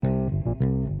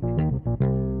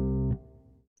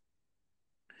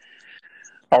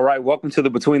All right, welcome to the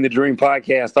Between the Dream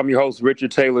podcast. I'm your host,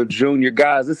 Richard Taylor Jr.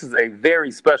 Guys, this is a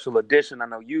very special edition. I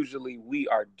know usually we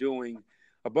are doing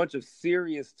a bunch of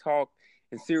serious talk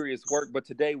and serious work, but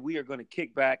today we are going to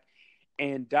kick back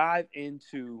and dive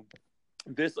into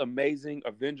this amazing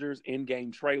Avengers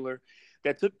Endgame trailer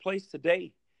that took place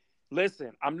today.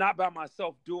 Listen, I'm not by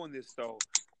myself doing this, though.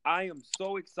 I am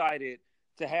so excited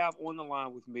to have on the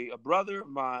line with me a brother of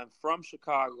mine from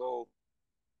Chicago.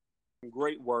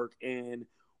 Great work. And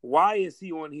why is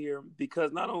he on here?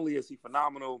 Because not only is he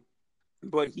phenomenal,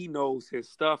 but he knows his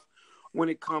stuff when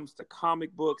it comes to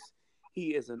comic books.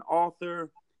 He is an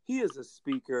author, he is a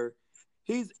speaker,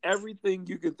 he's everything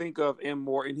you can think of and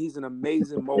more. And he's an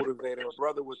amazing motivator, a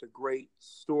brother with a great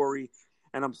story.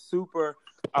 And I'm super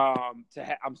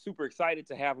excited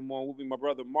to have him on. Will be my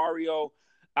brother Mario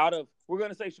we're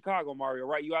gonna say Chicago, Mario,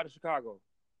 right? You out of Chicago?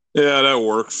 Yeah, that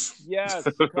works. Yes,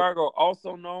 Chicago,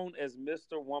 also known as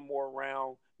Mr. One More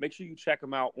Round. Make sure you check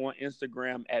him out on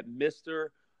Instagram at Mr.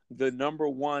 the number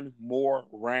one more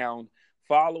round.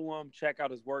 Follow him, check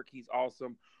out his work. He's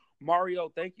awesome.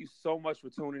 Mario, thank you so much for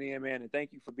tuning in, man, and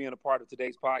thank you for being a part of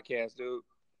today's podcast, dude.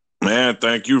 Man,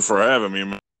 thank you for having me,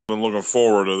 man. I've been looking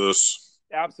forward to this.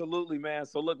 Absolutely, man.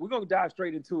 So look, we're gonna dive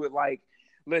straight into it.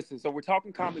 Listen, so we're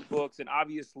talking comic books, and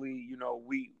obviously,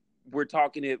 we're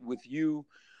talking it with you.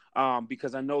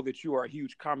 Because I know that you are a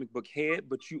huge comic book head,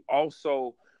 but you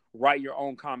also write your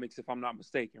own comics, if I'm not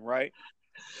mistaken, right?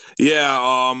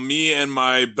 Yeah, me and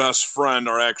my best friend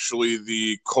are actually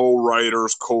the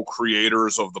co-writers,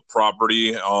 co-creators of the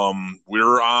property.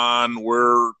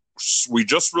 We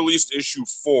just released issue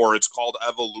 4. It's called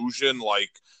Evolution, like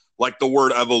the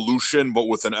word evolution, but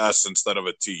with an S instead of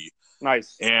a T.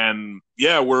 Nice. And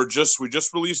yeah, we just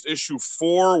released issue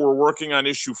 4. We're working on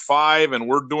issue 5, and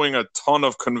we're doing a ton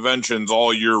of conventions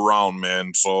all year round,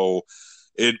 man. So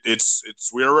we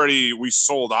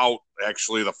sold out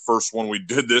actually the first one we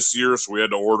did this year, so we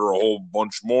had to order a whole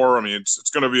bunch more. I mean,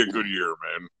 it's going to be a good year,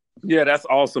 man. Yeah, that's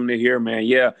awesome to hear, man.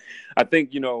 Yeah, I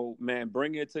think, man,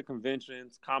 bring it to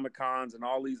conventions, Comic Cons, and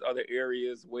all these other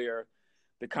areas where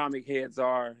the comic heads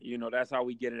are, that's how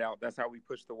we get it out. That's how we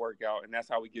push the work out. And that's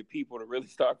how we get people to really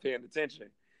start paying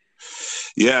attention.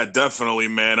 Yeah, definitely,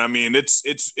 man. I mean,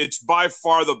 it's by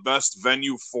far the best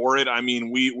venue for it. I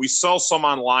mean, we sell some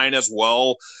online as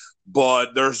well,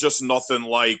 but there's just nothing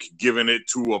like giving it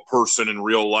to a person in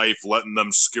real life, letting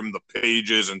them skim the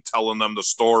pages and telling them the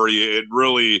story. It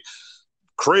really,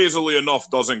 crazily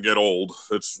enough, doesn't get old.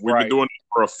 We've been doing it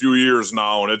for a few years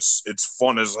now, and it's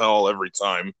fun as hell every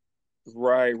time.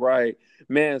 Right,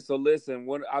 man. So listen,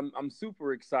 I'm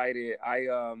super excited. I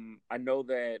know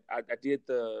that I did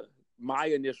my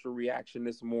initial reaction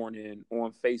this morning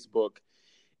on Facebook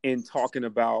in talking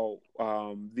about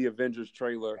the Avengers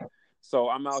trailer. So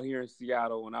I'm out here in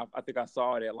Seattle, and I think I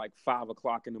saw it at like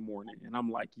 5:00 in the morning, and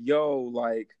I'm like, yo,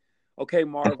 okay,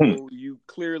 Marvel, you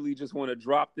clearly just want to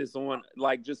drop this on,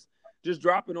 just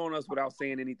drop it on us without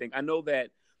saying anything. I know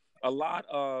that a lot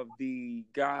of the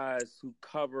guys who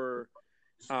cover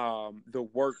the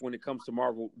work when it comes to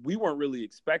Marvel, we weren't really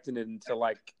expecting it until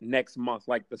like next month,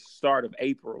 like the start of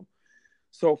April.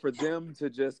 So for them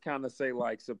to just kind of say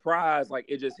surprise,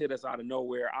 it just hit us out of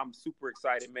nowhere. I'm super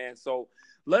excited, man. So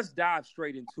let's dive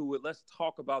straight into it. Let's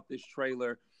talk about this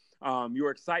trailer. Your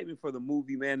excitement for the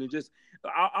movie, man, and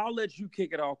I'll let you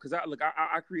kick it off because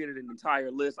I created an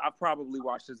entire list. I've probably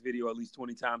watched this video at least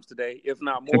 20 times today, if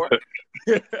not more.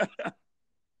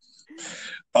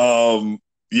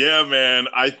 Yeah, man.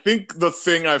 I think the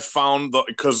thing I found,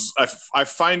 because I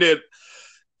find it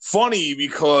funny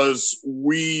because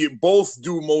we both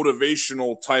do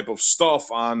motivational type of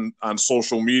stuff on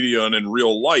social media and in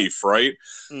real life, right?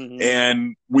 Mm-hmm.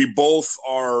 And we both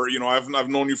are, I've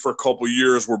known you for a couple of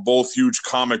years. We're both huge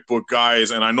comic book guys,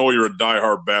 and I know you're a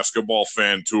diehard basketball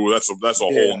fan too. That's a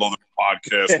whole nother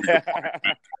podcast we could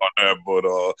on that, but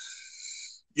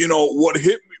what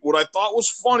hit me, what I thought was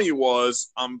funny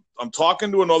was I'm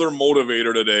talking to another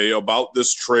motivator today about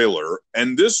this trailer,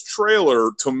 and this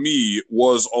trailer to me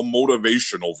was a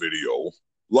motivational video.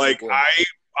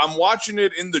 I'm watching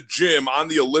it in the gym on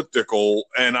the elliptical,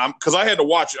 and because I had to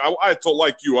watch it. I told,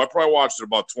 like you, I probably watched it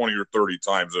about 20 or 30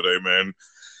 times a day, man.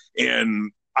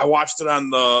 And I watched it on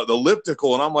the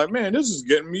elliptical, and I'm like, man, this is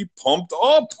getting me pumped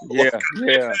up.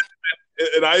 Yeah.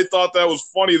 And I thought that was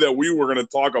funny that we were going to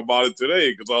talk about it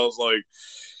today, because I was like,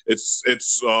 it's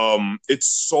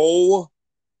so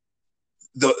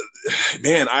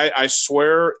I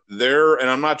swear and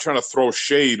I'm not trying to throw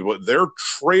shade, but their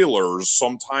trailers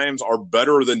sometimes are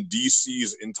better than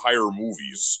DC's entire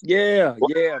movies. Yeah,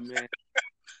 man.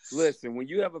 Listen, when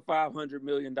you have a $500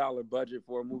 million budget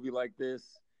for a movie like this,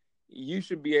 you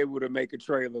should be able to make a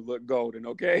trailer look golden,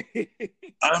 okay?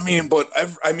 I mean, but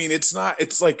it's not.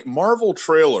 It's like Marvel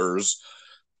trailers.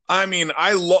 I mean,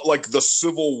 I love like the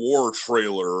Civil War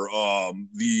trailer,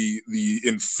 the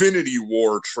Infinity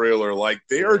War trailer. Like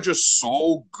they are just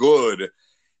so good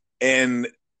and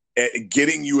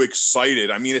getting you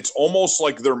excited. I mean, it's almost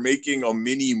like they're making a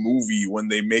mini movie when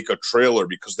they make a trailer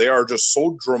because they are just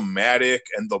so dramatic,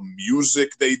 and the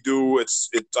music they do. It's.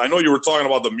 I know you were talking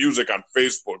about the music on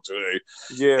Facebook today.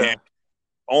 Yeah. And,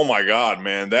 oh my God,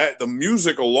 man! That the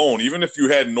music alone, even if you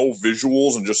had no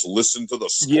visuals and just listen to the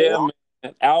score. Yeah,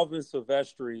 man. Alan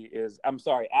Silvestri is a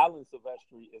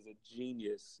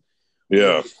genius.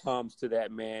 Yeah. When it comes to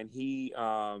that, man. He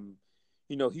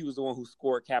he was the one who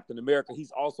scored Captain America.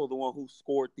 He's also the one who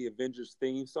scored the Avengers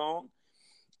theme song.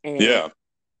 And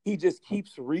he just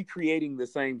keeps recreating the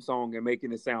same song and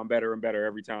making it sound better and better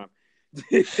every time.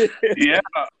 Yeah.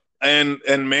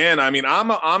 And man, I mean,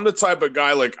 I'm the type of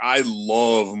guy, like, I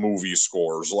love movie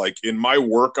scores. Like in my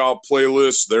workout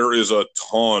playlist, there is a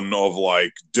ton of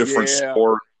like different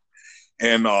scores.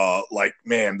 And like,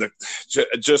 man,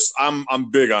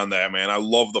 I'm big on that, man. I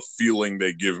love the feeling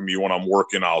they give me when I'm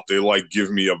working out. They like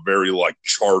give me a very like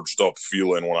charged up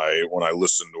feeling when I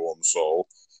listen to them. So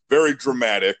very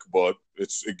dramatic, but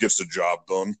it gets the job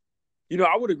done. You know,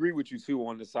 I would agree with you too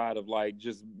on the side of like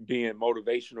just being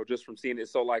motivational just from seeing it.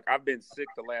 So like I've been sick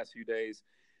the last few days.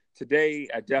 Today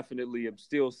I definitely am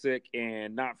still sick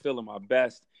and not feeling my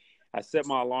best. I set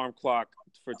my alarm clock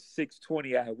for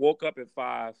 6:20. I had woke up at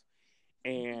 5.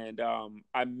 And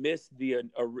I missed the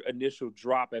initial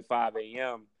drop at 5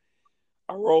 a.m.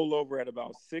 I roll over at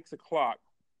about 6 o'clock,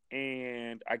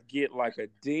 and I get like a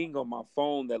ding on my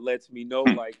phone that lets me know,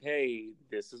 like, hey,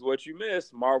 this is what you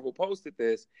missed. Marvel posted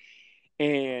this.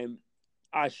 And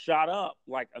I shot up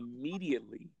like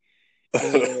immediately.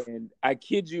 And I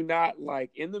kid you not,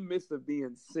 like in the midst of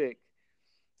being sick,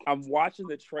 I'm watching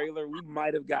the trailer. We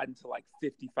might have gotten to like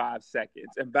 55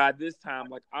 seconds. And by this time,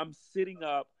 like I'm sitting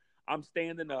up, I'm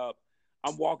standing up,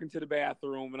 I'm walking to the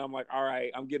bathroom, and I'm like, all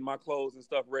right, I'm getting my clothes and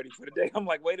stuff ready for the day. I'm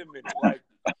like, wait a minute. Like,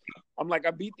 I'm like,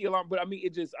 I beat the alarm. But I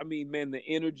mean, man, the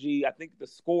energy, I think the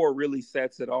score really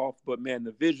sets it off. But man,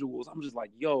 the visuals, I'm just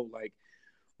like, yo, like,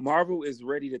 Marvel is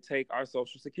ready to take our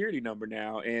social security number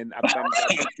now, and I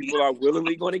think people are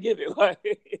willingly going to give it.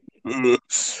 Man,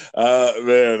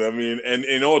 I mean, and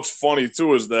you know what's funny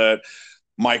too is that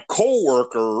my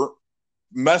coworker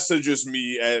messages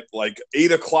me at like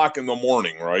 8 o'clock in the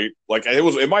morning, right? Like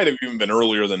it might have even been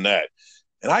earlier than that,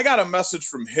 and I got a message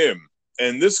from him,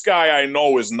 and this guy I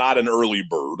know is not an early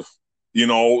bird, you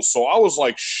know, so I was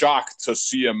like shocked to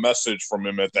see a message from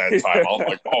him at that time. I was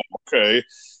like, oh, okay.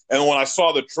 And when I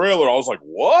saw the trailer, I was like,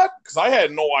 what? Because I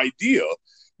had no idea.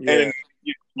 Yeah. And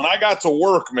when I got to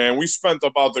work, man, we spent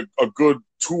about a good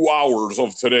 2 hours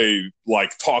of today,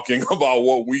 like talking about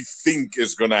what we think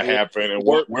is going to happen and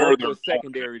where they're was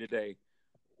secondary today.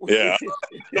 Yeah.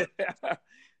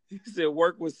 He said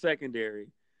work was secondary.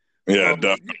 Yeah.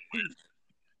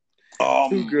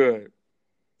 Too good.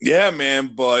 Yeah,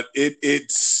 man. But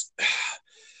it's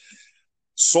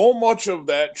so much of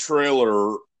that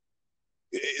trailer.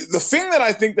 The thing that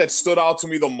I think that stood out to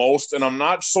me the most, and I'm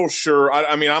not so sure.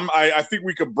 I think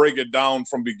we could break it down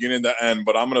from beginning to end,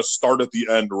 but I'm going to start at the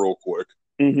end real quick.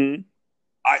 Mm-hmm.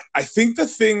 I think the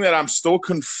thing that I'm still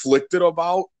conflicted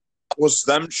about was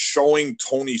them showing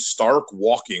Tony Stark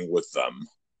walking with them.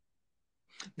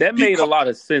 That made a lot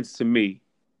of sense to me.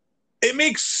 It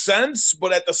makes sense,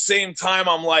 but at the same time,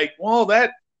 I'm like, well,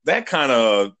 that kind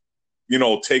of, you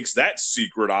know, takes that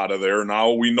secret out of there.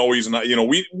 Now we know he's not, you know,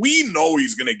 we know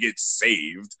he's going to get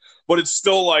saved, but it's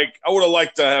still like, I would have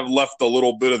liked to have left a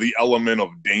little bit of the element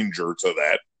of danger to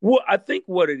that. Well, I think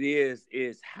what it is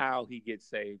how he gets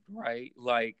saved, right?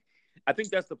 Like, I think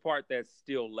that's the part that's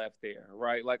still left there,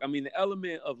 right? Like, I mean, the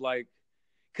element of like,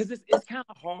 because it's kind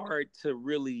of hard to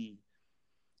really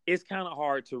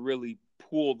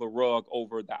pull the rug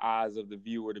over the eyes of the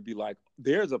viewer to be like,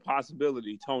 there's a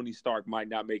possibility Tony Stark might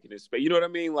not make it in space. You know what I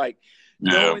mean? Like,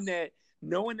 knowing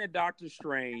that Doctor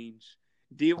Strange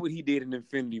did what he did in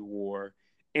Infinity War,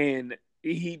 and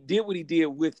he did what he did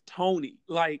with Tony.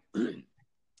 Like,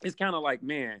 it's kind of like,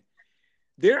 man,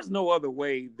 there's no other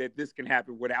way that this can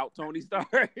happen without Tony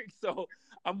Stark. So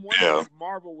I'm wondering if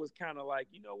Marvel was kind of like,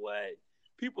 you know what?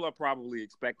 People are probably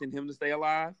expecting him to stay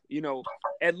alive, you know,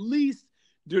 at least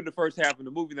during the first half of the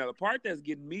movie. Now, the part that's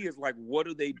getting me is like, what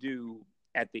do they do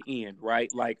at the end,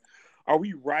 right? Like, are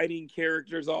we writing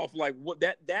characters off? Like, what?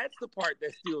 That's the part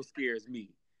that still scares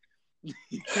me.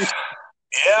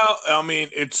 Yeah, I mean,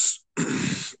 it's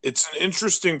an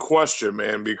interesting question,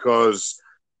 man, because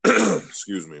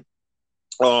excuse me.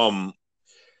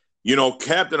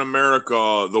 Captain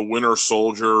America, the Winter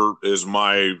Soldier, is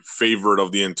my favorite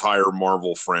of the entire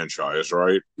Marvel franchise,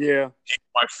 right? Yeah. He's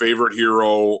my favorite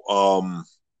hero.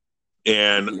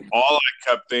 And all I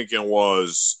kept thinking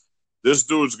was, this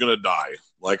dude's gonna die.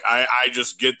 Like I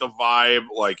just get the vibe,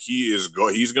 like he's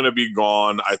gonna be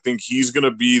gone. I think he's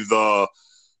gonna be the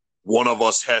one of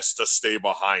us has to stay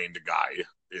behind guy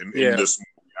in this movie.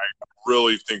 I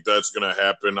really think that's going to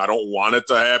happen. I don't want it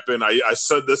to happen. I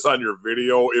said this on your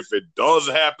video. If it does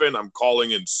happen, I'm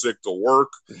calling in sick to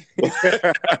work. I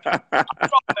felt that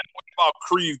way about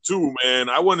Creed 2, man.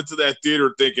 I went into that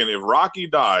theater thinking, if Rocky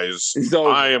dies,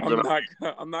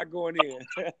 I'm not going in.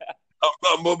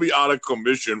 I'm gonna be out of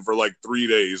commission for like 3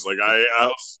 days. Like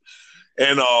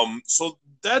so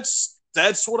that's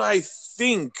what I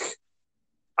think.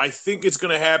 I think it's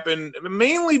going to happen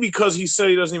mainly because he said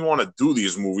he doesn't even want to do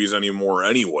these movies anymore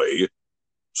anyway.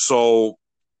 So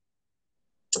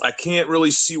I can't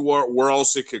really see where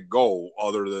else it could go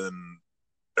other than,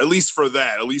 at least for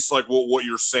that, at least like what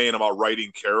you're saying about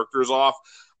writing characters off.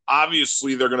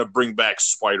 Obviously, they're going to bring back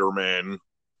Spider-Man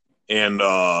and,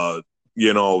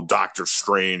 Doctor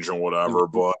Strange and whatever,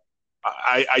 but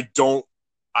I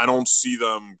don't see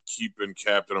them keeping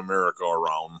Captain America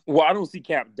around. Well, I don't see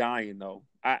Cap dying, though.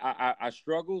 I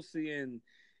struggle seeing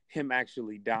him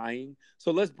actually dying.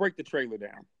 So let's break the trailer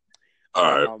down. All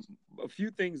right. A few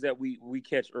things that we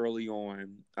catch early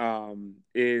on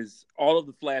is all of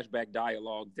the flashback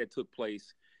dialogue that took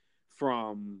place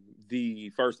from the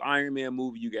first Iron Man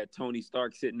movie. You got Tony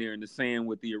Stark sitting there in the sand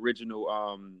with the original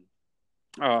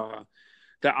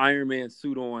the Iron Man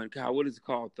suit on. God, what is it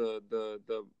called?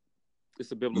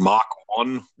 It's a biblical Mark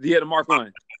 1. Yeah, the Mark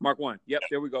 1. Mark 1. Yep,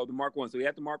 there we go. The Mark 1. So we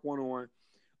had the Mark 1 on.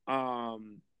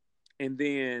 And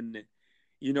then,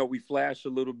 we flash a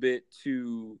little bit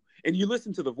to, and you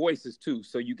listen to the voices too.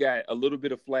 So you got a little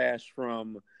bit of flash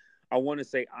from, I want to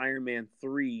say Iron Man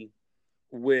 3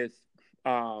 with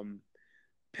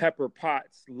Pepper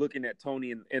Potts looking at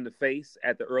Tony in the face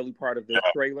at the early part of the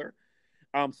trailer.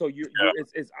 So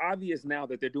it's obvious now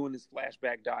that they're doing this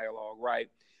flashback dialogue, right?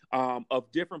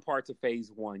 Of different parts of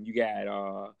Phase 1. You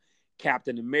got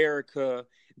Captain America.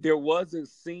 There was a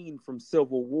scene from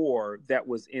Civil War that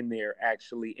was in there,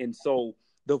 actually. And so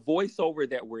the voiceover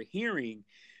that we're hearing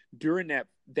during that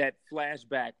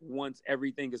flashback, once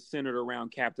everything is centered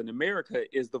around Captain America,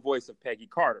 is the voice of Peggy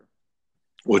Carter.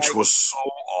 Which was so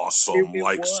awesome. So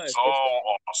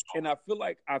awesome. And I feel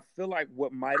like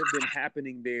what might have been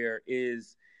happening there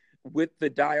is, with the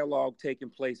dialogue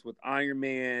taking place with Iron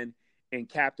Man and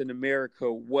Captain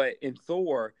America, and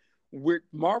Thor,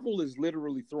 Marvel is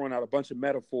literally throwing out a bunch of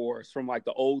metaphors from like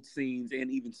the old scenes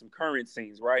and even some current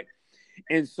scenes, right?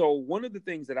 And so one of the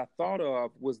things that I thought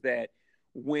of was that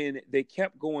when they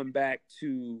kept going back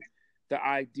to the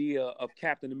idea of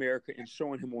Captain America and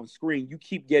showing him on screen, you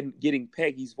keep getting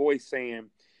Peggy's voice saying,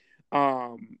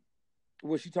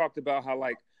 she talked about how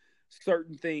like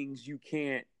certain things you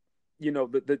can't,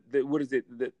 what is it?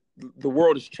 The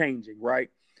world is changing, right?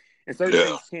 And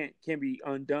certain things can be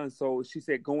undone. So she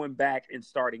said, going back and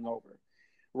starting over,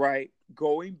 right?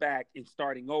 Going back and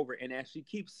starting over. And as she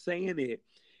keeps saying it,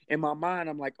 in my mind,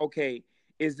 I'm like, okay,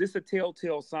 is this a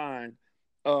telltale sign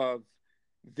of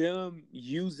them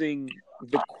using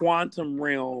the quantum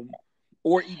realm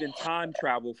or even time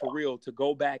travel for real to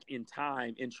go back in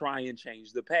time and try and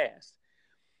change the past?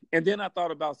 And then I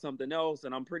thought about something else,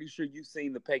 and I'm pretty sure you've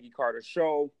seen the Peggy Carter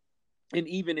show. And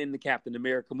even in the Captain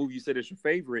America movie, you said it's your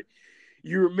favorite.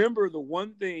 You remember the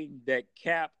one thing that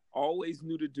Cap always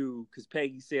knew to do, because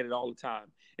Peggy said it all the time,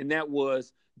 and that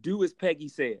was do as Peggy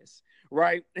says,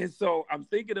 right? And so I'm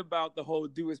thinking about the whole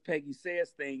do as Peggy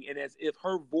says thing, and as if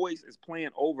her voice is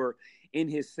playing over in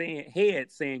his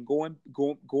head saying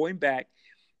going back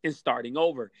and starting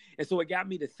over. And so it got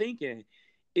me to thinking,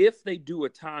 if they do a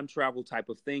time travel type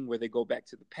of thing where they go back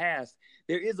to the past,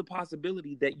 there is a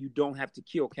possibility that you don't have to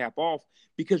kill Cap off,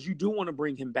 because you do want to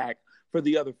bring him back for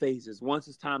the other phases. Once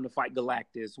it's time to fight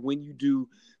Galactus, when you do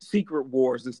Secret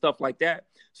Wars and stuff like that.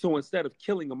 So instead of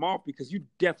killing him off, because you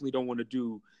definitely don't want to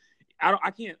do,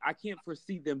 I can't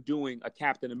foresee them doing a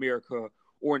Captain America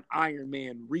or an Iron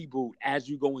Man reboot as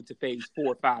you go into Phase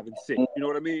 4, 5, and 6. You know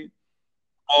what I mean?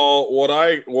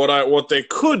 What they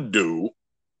could do.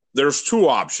 There's two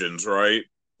options, right?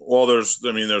 Well, there's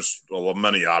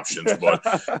many options, but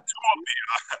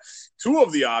two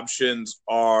of the options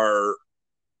are,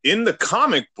 in the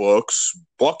comic books,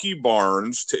 Bucky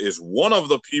Barnes is one of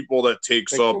the people that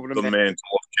takes up the mantle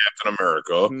of Captain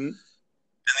America. Mm-hmm. And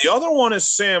the other one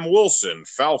is Sam Wilson,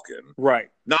 Falcon. Right.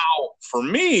 Now, for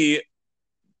me,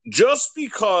 just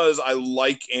because I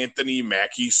like Anthony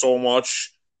Mackie so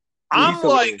much, I'm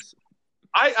like,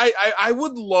 I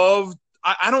would love,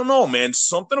 I don't know, man,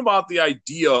 something about the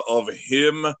idea of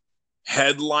him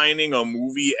headlining a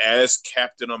movie as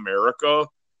Captain America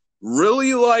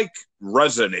really like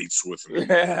resonates with me. I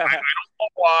don't know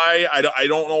why. I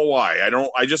don't know why.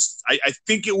 I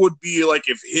think it would be like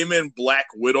if him and Black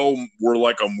Widow were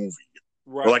like a movie.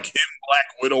 Right. Or like him, Black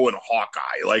Widow, and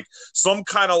Hawkeye. Like some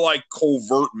kind of like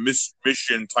covert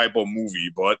mission type of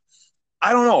movie. But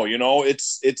I don't know, you know,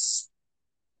 it's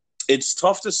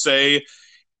tough to say.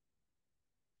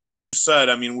 Said,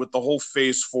 I mean, with the whole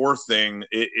Phase 4 thing,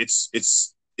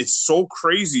 it's so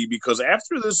crazy because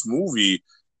after this movie,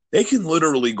 they can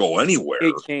literally go anywhere.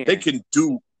 They can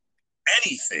do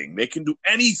anything. They can do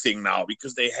anything now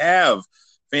because they have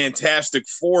Fantastic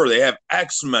Four. They have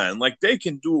X-Men. Like, they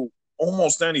can do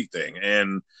almost anything.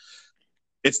 And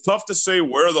it's tough to say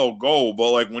where they'll go.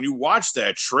 But, like, when you watch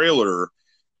that trailer,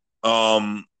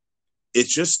 it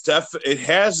just it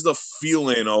has the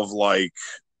feeling of, like,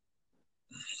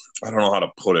 I don't know how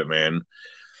to put it, man.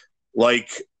 Like,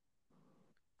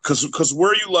 because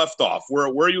where you left off,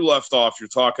 where you left off, you're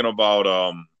talking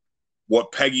about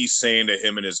what Peggy's saying to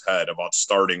him in his head about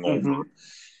starting over,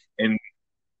 and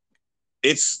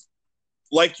it's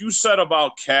like you said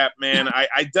about Cap, man.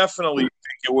 I definitely think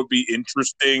it would be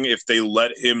interesting if they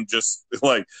let him just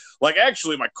like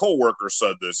actually my coworker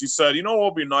said this. He said, you know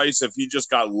what would be nice if he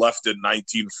just got left in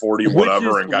 1940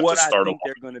 whatever and got to start over.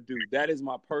 They're going to do. That is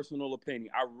my personal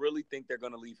opinion. I really think they're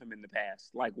going to leave him in the past.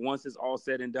 Like once it's all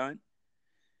said and done.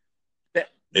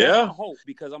 That's my hope,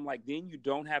 because I'm like, then you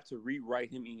don't have to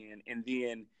rewrite him in, and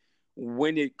then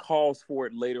when it calls for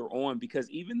it later on, because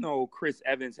even though Chris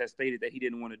Evans has stated that he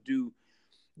didn't want to do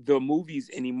the movies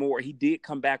anymore, he did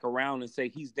come back around and say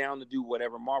he's down to do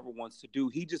whatever Marvel wants to do.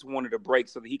 He just wanted a break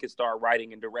so that he could start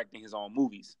writing and directing his own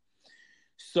movies.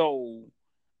 So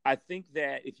I think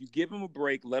that if you give him a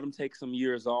break, let him take some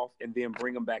years off and then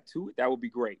bring him back to it, that would be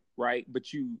great, right?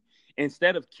 But you,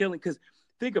 instead of killing, because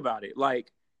think about it,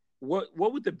 like what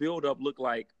would the build-up look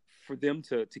like for them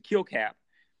to kill Cap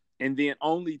and then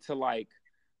only to like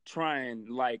try and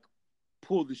like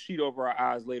pull the sheet over our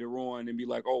eyes later on and be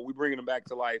like, oh, we're bringing him back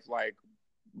to life like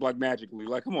magically.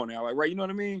 Like, come on now, like, right? You know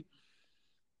what I mean?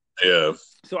 Yeah.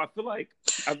 So I feel like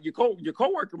your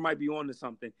coworker might be on to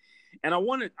something, and I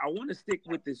want to stick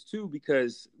with this too,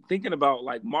 because thinking about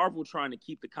like Marvel trying to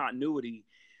keep the continuity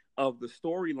of the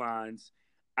storylines,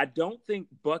 I don't think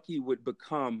Bucky would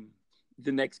become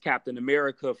the next Captain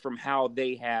America from how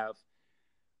they have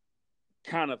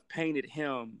kind of painted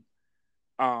him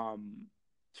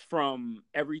from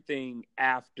everything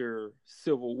after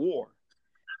Civil War.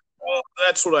 Well,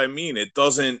 that's what I mean. It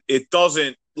doesn't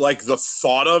like the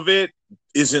thought of it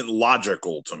isn't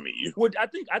logical to me. Well, I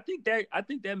think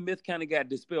that myth kind of got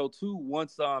dispelled too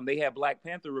once they had Black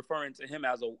Panther referring to him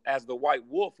as the White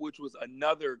Wolf, which was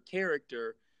another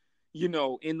character, you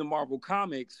know, in the Marvel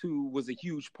comics who was a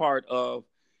huge part of,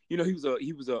 you know,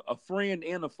 he was a friend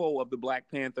and a foe of the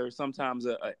Black Panther, sometimes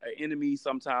a enemy,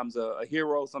 sometimes a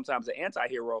hero, sometimes an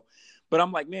anti-hero. But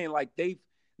I'm like, man, like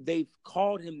they've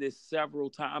called him this several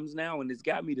times now, and it's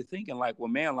got me to thinking like, well,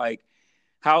 man, like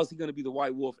how is he going to be the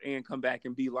White Wolf and come back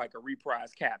and be like a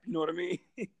reprise Cap? You know what I mean?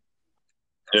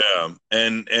 Yeah,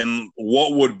 and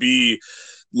what would be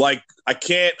like? I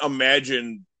can't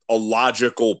imagine a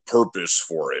logical purpose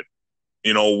for it.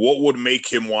 You know, what would make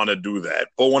him want to do that?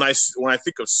 But when I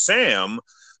think of Sam,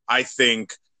 I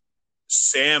think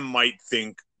Sam might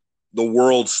think the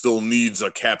world still needs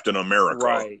a Captain America.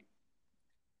 Right.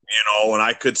 You know, and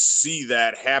I could see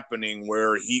that happening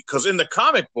where because in the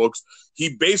comic books,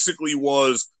 he basically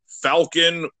was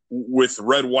Falcon with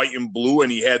red, white, and blue,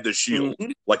 and he had the shield.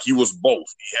 Mm-hmm. Like he was both.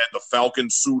 He had the Falcon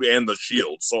suit and the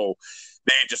shield. So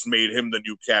they just made him the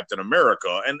new Captain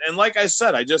America. And like I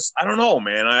said, I don't know,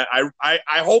 man.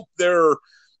 I hope they're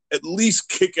at least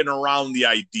kicking around the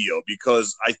idea,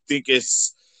 because I think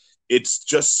it's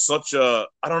just such a,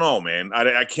 I don't know, man.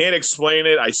 I can't explain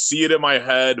it. I see it in my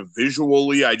head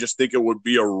visually. I just think it would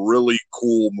be a really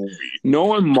cool movie.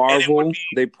 Knowing Marvel,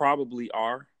 they probably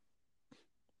are.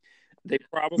 They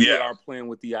probably are playing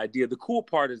with the idea. The cool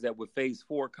part is that with Phase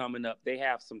 4 coming up, they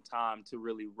have some time to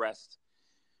really rest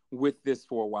with this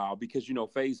for a while, because, you know,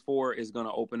 Phase 4 is going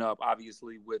to open up,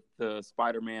 obviously, with the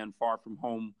Spider-Man Far From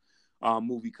Home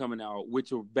movie coming out,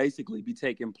 which will basically be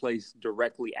taking place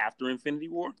directly after Infinity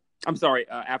War. I'm sorry,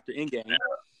 after Endgame.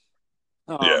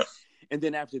 And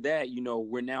then after that, you know,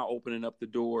 we're now opening up the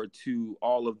door to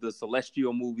all of the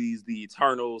Celestial movies, the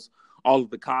Eternals, all of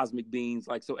the cosmic beings,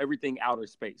 like, so everything outer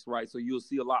space, right? So you'll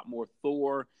see a lot more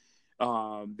Thor.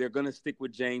 They're going to stick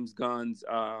with James Gunn's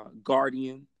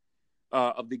Guardian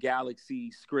of the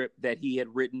Galaxy script that he had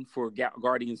written for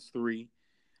Guardians 3.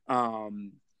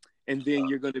 And then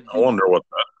you're going to be... I wonder what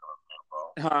that's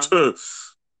going to be about.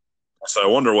 So I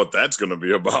wonder what that's going to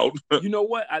be about. You know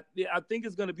what? I think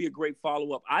it's going to be a great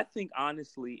follow-up. I think,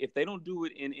 honestly, if they don't do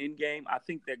it in Endgame, I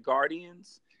think that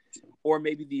Guardians or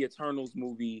maybe the Eternals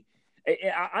movie,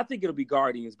 I think it'll be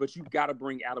Guardians, but you've got to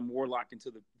bring Adam Warlock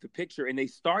into the picture. And they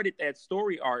started that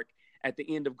story arc at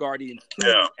the end of Guardians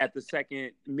 2 at the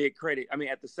second mid-credit. I mean,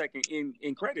 at the second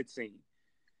in-credit scene.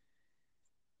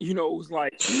 You know, it was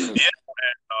like...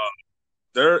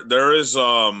 There is...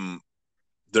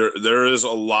 There is a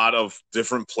lot of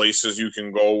different places you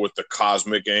can go with the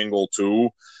cosmic angle too.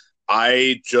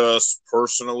 I just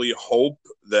personally hope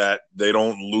that they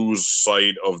don't lose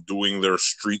sight of doing their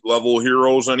street level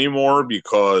heroes anymore,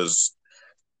 because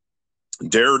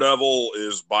Daredevil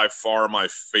is by far my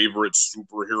favorite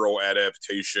superhero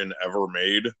adaptation ever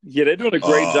made. Yeah, they're doing a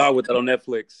great job with that on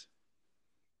Netflix.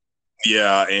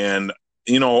 Yeah, and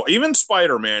you know, even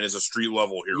Spider-Man is a street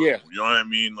level hero. Yeah. You know what I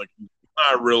mean? Like,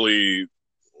 not really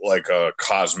like a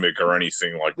cosmic or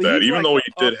anything like that, even though he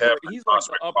did have he's like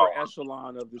the upper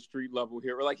echelon of the street level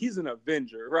hero. Like, he's an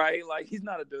Avenger, right? Like, he's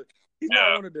not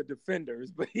not one of the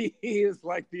defenders, but he is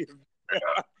like the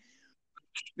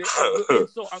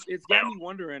so it's got me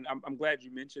wondering. I'm glad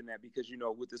you mentioned that, because, you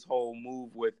know, with this whole move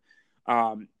with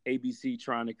ABC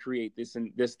trying to create this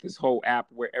whole app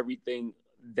where everything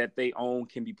that they own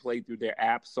can be played through their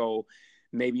app. So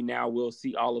maybe now we'll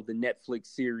see all of the Netflix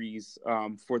series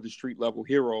for the street level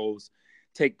heroes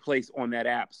take place on that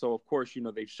app. So, of course, you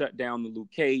know, they've shut down the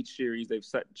Luke Cage series. They've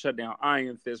shut down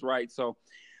Iron Fist, right? So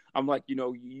I'm like, you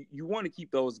know, you want to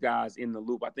keep those guys in the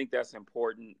loop. I think that's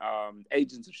important.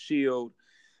 Agents of S.H.I.E.L.D.,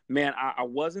 man, I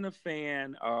wasn't a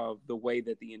fan of the way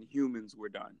that the Inhumans were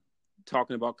done,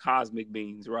 talking about cosmic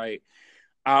beings, right?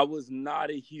 I was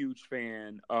not a huge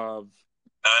fan of...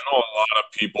 I know a lot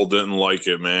of people didn't like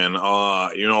it, man.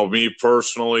 You know, me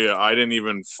personally, I didn't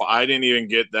even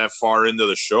get that far into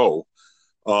the show.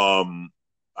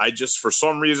 I just, for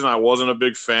some reason, I wasn't a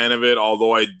big fan of it.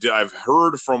 Although I've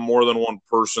heard from more than one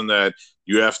person that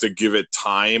you have to give it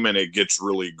time and it gets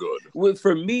really good. Well,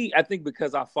 for me, I think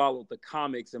because I followed the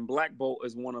comics, and Black Bolt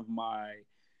is one of my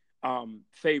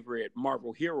favorite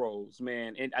Marvel heroes,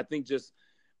 man. And I think just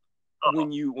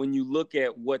when you look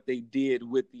at what they did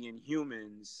with the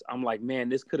Inhumans, I'm like, man,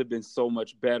 this could have been so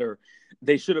much better.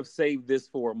 They should have saved this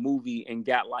for a movie and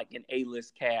got like an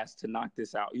A-list cast to knock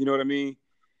this out. You know what I mean?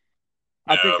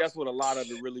 I think that's what a lot of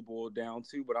it really boiled down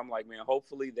to. But I'm like, man,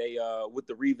 hopefully they, with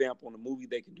the revamp on the movie,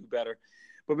 they can do better.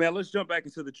 But, man, let's jump back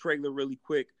into the trailer really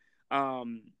quick. We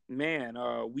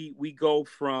go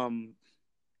from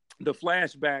the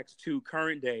flashbacks to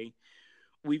current day.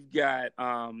 We've got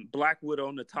Black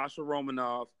Widow, Natasha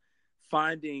Romanoff,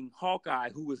 finding Hawkeye,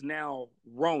 who is now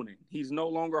Ronin. He's no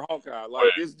longer Hawkeye.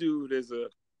 Like, this dude is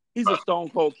he's a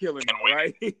stone cold killer now,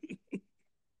 right?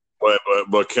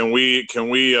 But can we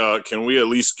at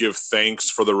least give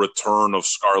thanks for the return of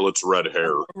Scarlett's red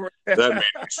hair? That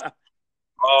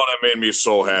made me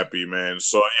so happy, man.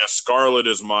 So yeah, Scarlett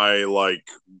is my like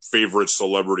favorite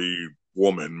celebrity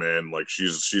woman, man. Like,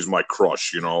 she's my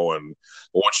crush, you know. And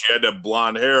when she had that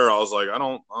blonde hair, I was like,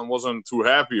 I wasn't too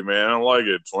happy, man. I don't like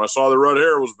it. So when I saw the red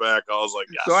hair was back, I was like,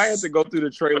 yes. So I had to go through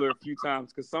the trailer a few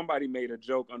times because somebody made a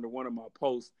joke under one of my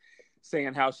posts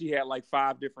saying how she had like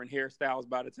 5 different hairstyles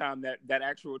by the time that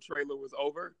actual trailer was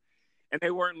over. And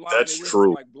they weren't lying. That's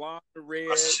true. Like blonde to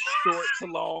red, short to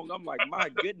long. I'm like, my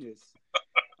goodness.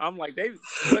 I'm like, I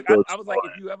was like,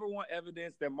 if you ever want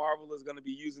evidence that Marvel is going to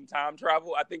be using time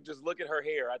travel, I think just look at her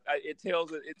hair. It tells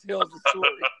the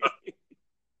story.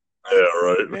 Yeah,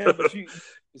 right. Man, but you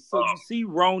see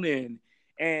Ronin,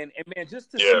 and man,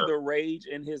 just to see the rage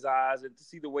in his eyes and to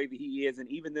see the way that he is, and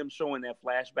even them showing that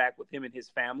flashback with him and his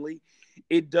family,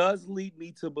 it does lead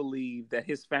me to believe that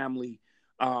his family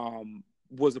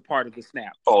was a part of the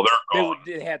snap. Oh, they're gone.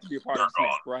 They had to be a part of the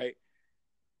snap, right?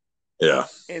 Yeah.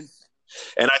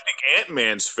 And I think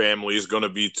Ant-Man's family is going to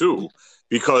be too,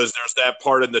 because there's that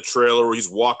part in the trailer where he's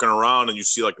walking around and you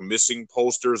see like missing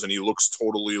posters and he looks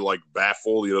totally like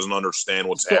baffled. He doesn't understand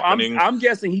what's happening. I'm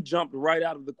guessing he jumped right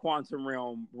out of the quantum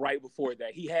realm right before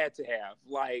that. He had to have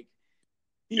had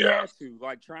to,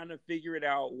 like, trying to figure it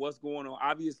out, what's going on.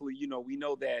 Obviously, you know, we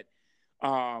know that,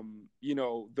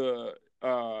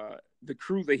 the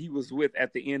crew that he was with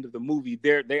at the end of the movie,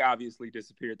 they obviously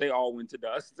disappeared. They all went to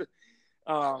dust.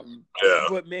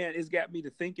 But man, it's got me to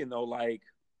thinking though, like,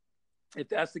 if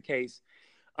that's the case,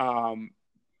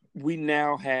 we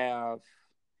now have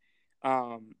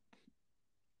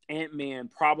Ant-Man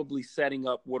probably setting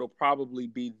up what'll probably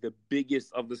be the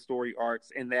biggest of the story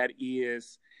arcs, and that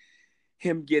is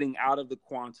him getting out of the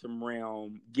quantum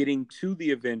realm, getting to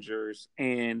the Avengers,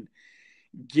 and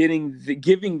giving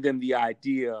them the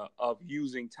idea of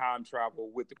using time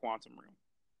travel with the quantum realm.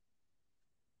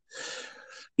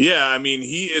 Yeah, I mean,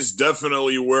 he is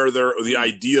definitely where the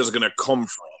idea is going to come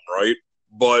from, right?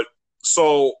 But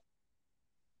so,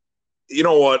 you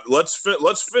know what? Let's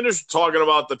finish talking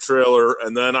about the trailer,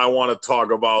 and then I want to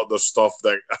talk about the stuff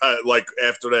that, like,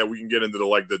 after that we can get into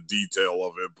the detail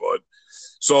of it. But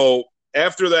so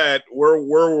after that, where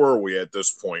were we at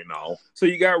this point now? So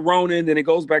you got Ronan, then it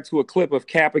goes back to a clip of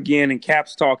Cap again, and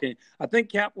Cap's talking. I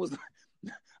think Cap was.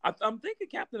 I'm thinking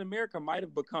Captain America might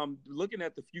have become, looking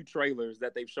at the few trailers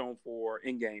that they've shown for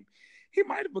Endgame, he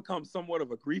might have become somewhat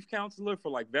of a grief counselor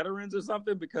for veterans or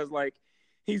something, because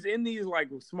he's in these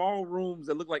small rooms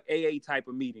that look like AA type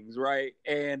of meetings, right?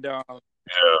 And and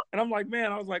I'm like,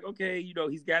 man, I was like, okay,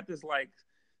 he's got this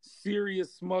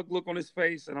serious smug look on his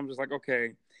face, and I'm just like,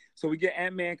 okay. So we get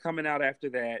Ant-Man coming out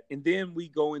after that, and then we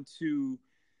go into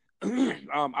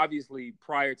obviously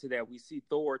prior to that we see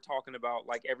Thor talking about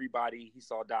everybody he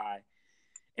saw die,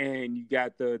 and you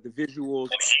got the visuals.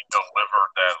 And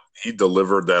he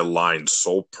delivered that line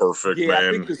so perfect, yeah, man.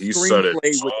 I think the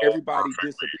screenplay with everybody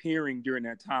disappearing during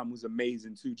that time was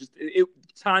amazing too. Just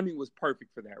timing was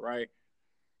perfect for that, right?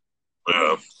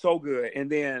 Yeah. So good. And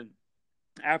then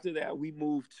after that we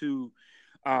moved to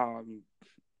a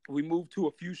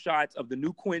few shots of the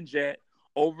new Quinjet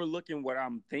overlooking what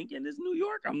I'm thinking is New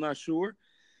York. I'm not sure.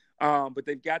 But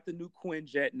they've got the new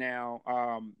Quinjet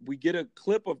now. We get a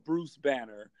clip of Bruce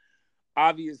Banner.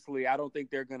 Obviously, I don't think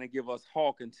they're going to give us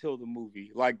Hulk until the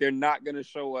movie. They're not going to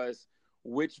show us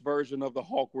which version of the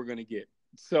Hulk we're going to get.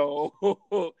 So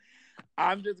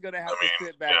I'm just going to have to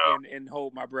sit back and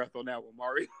hold my breath on that one,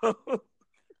 Mario.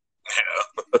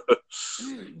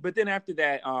 But then after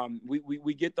that,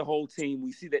 we get the whole team.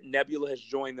 We see that Nebula has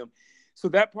joined them. So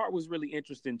that part was really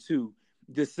interesting too.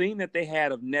 The scene that they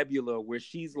had of Nebula where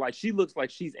she looks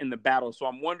like she's in the battle. So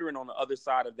I'm wondering on the other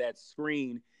side of that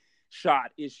screen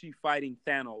shot, is she fighting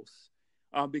Thanos?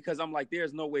 Because I'm like,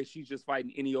 there's no way she's just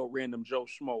fighting any old random Joe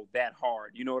Schmo that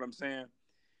hard. You know what I'm saying?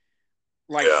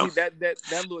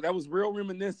 That was real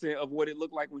reminiscent of what it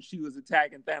looked like when she was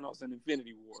attacking Thanos in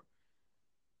Infinity War.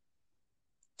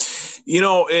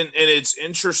 And it's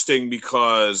interesting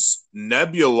because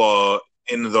Nebula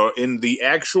in the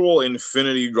actual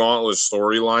Infinity Gauntlet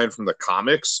storyline from the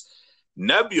comics,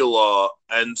 Nebula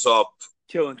ends up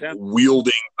killing Thanos.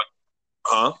 Wielding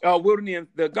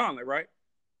the gauntlet, right?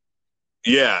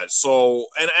 Yeah. So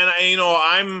and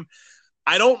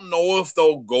I don't know if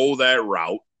they'll go that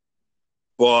route,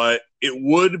 but it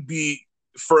would be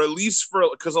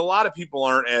because a lot of people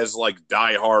aren't as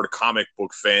diehard comic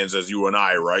book fans as you and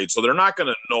I, right? So they're not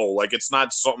going to know. It's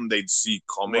not something they'd see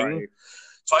coming. Right.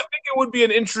 So I think it would be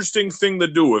an interesting thing to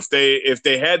do if they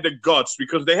had the guts,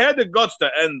 because they had the guts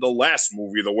to end the last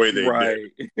movie the way they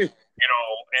did.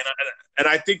 And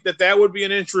I think that would be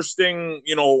an interesting,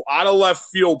 out of left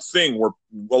field thing where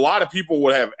a lot of people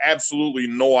would have absolutely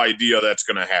no idea that's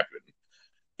going to happen.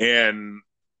 And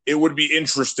it would be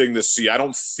interesting to see. I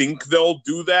don't think they'll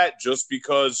do that just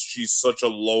because she's such a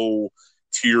low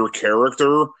tier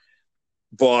character.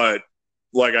 But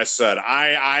like I said,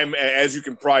 I'm, as you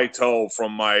can probably tell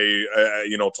from my,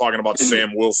 talking about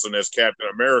Sam Wilson as Captain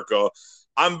America,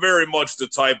 I'm very much the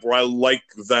type where I like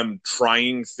them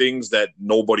trying things that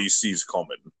nobody sees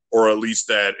coming, or at least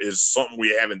that is something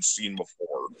we haven't seen before.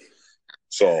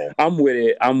 So I'm with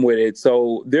it.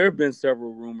 So there have been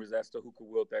several rumors as to who could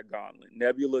wield that gauntlet.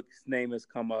 Nebula's name has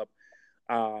come up.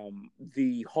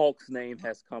 The Hulk's name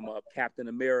has come up. Captain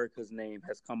America's name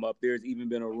has come up. There's even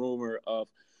been a rumor of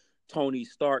Tony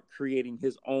Stark creating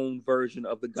his own version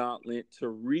of the gauntlet to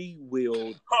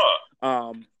re-wield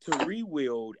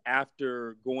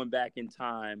after going back in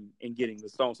time and getting the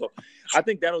stone. So I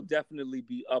think that'll definitely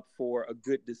be up for a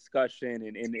good discussion,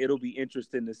 and it'll be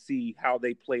interesting to see how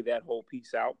they play that whole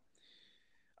piece out.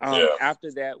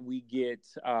 After that, we get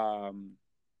so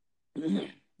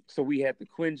we had the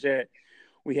Quinjet,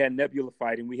 we had Nebula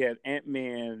fighting, we had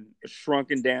Ant-Man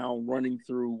shrunken down, running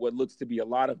through what looks to be a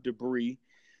lot of debris.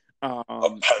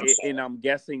 And I'm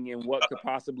guessing in what could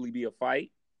possibly be a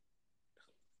fight.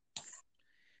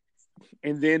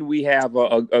 And then we have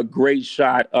a great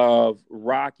shot of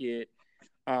Rocket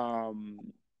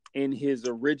in his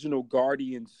original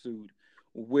Guardian suit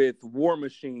with War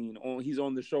Machine he's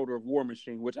on the shoulder of War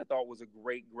Machine, which I thought was a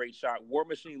great shot. War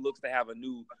Machine looks to have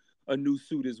a new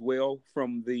suit as well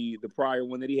from the prior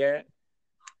one that he had.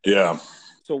 Yeah.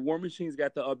 So War Machine's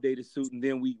got the updated suit, and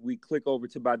then we click over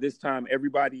to, by this time,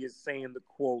 everybody is saying the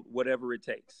quote, whatever it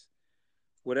takes.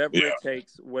 Whatever Yeah. it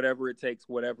takes, whatever it takes,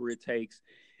 whatever it takes.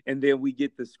 And then we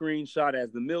get the screenshot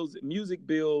as the music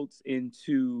builds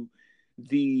into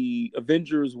the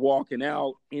Avengers walking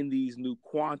out in these new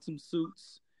quantum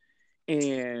suits.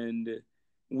 And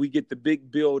we get the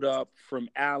big build up from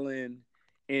Alan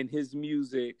and his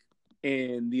music,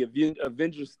 and the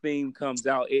Avengers theme comes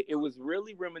out. It was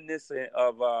really reminiscent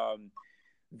of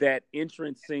that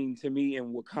entrance scene to me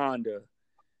in Wakanda,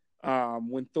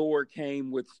 when Thor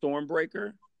came with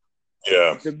Stormbreaker.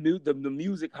 Yeah. The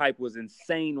music hype was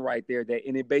insane right there,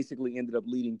 and it basically ended up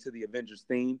leading to the Avengers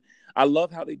theme. I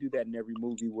love how they do that in every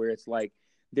movie, where it's like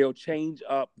they'll change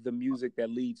up the music that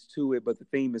leads to it, but the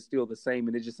theme is still the same,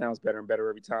 and it just sounds better and better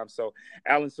every time. So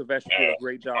Alan Silvestri did a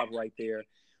great job right there.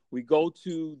 We go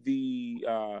to the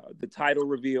title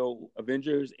reveal,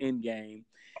 Avengers Endgame,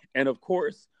 and of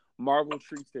course, Marvel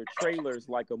treats their trailers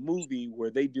like a movie where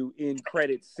they do end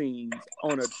credit scenes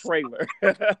on a trailer,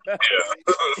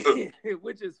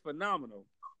 which is phenomenal.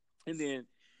 And then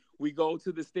we go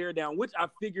to the stare down, which I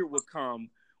figured would come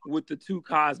with the two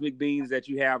cosmic beings that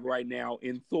you have right now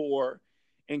in Thor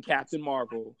and Captain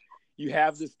Marvel. You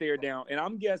have the stare down, and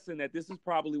I'm guessing that this is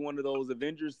probably one of those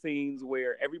Avengers scenes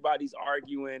where everybody's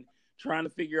arguing, trying to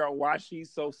figure out why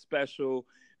she's so special.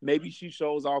 Maybe she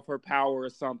shows off her power or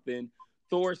something.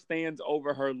 Thor stands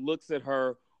over her, looks at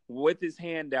her with his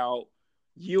hand out,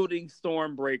 yielding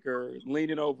Stormbreaker,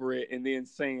 leaning over it, and then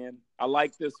saying, I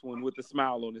like this one, with a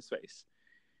smile on his face.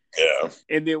 Yeah.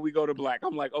 And then we go to black.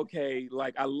 I'm like, okay,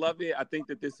 like, I love it. I think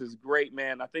that this is great,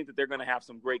 man. I think that they're going to have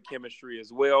some great chemistry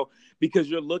as well, because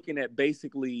you're looking at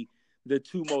basically the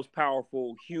two most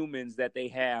powerful humans that they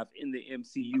have in the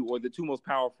MCU, or the two most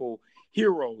powerful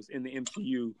heroes in the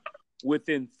MCU,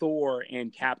 within Thor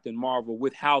and Captain Marvel,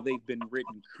 with how they've been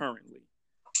written currently.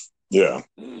 Yeah.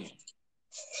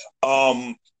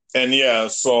 And yeah,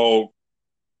 so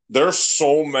there's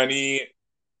so many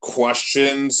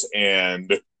questions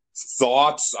and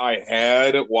thoughts I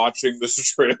had watching this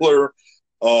trailer.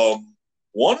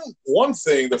 One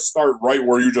thing, to start right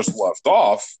where you just left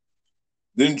off,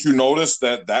 didn't you notice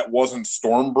that wasn't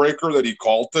Stormbreaker that he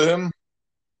called to him?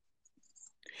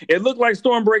 It looked like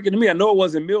Stormbreaker to me. I know it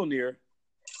wasn't Mjolnir.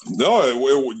 No,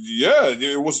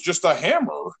 it was just a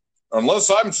hammer.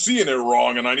 Unless I'm seeing it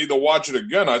wrong and I need to watch it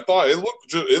again, I thought it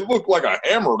looked like a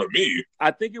hammer to me. I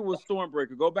think it was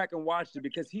Stormbreaker. Go back and watch it,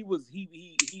 because it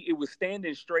was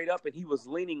standing straight up and he was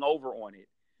leaning over on it.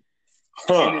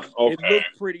 Huh, it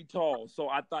looked pretty tall, so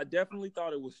I definitely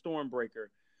thought it was Stormbreaker.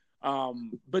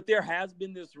 But there has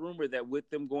been this rumor that with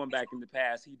them going back in the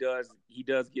past, he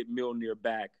does get Mjolnir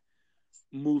back,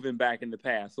 moving back in the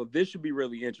past. So this should be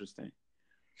really interesting.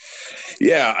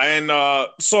 Yeah, and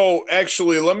so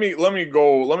actually, let me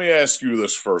ask you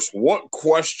this first. What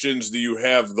questions do you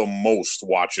have the most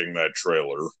watching that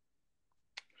trailer?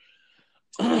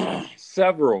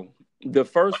 Several. The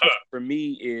first one for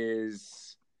me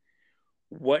is,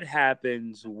 what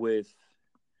happens with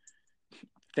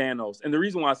Thanos? And the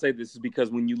reason why I say this is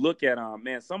because when you look at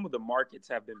some of the markets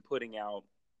have been putting out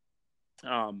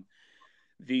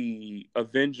the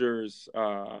Avengers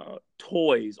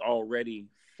toys already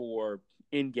for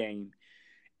Endgame,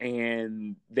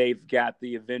 and they've got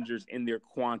the Avengers in their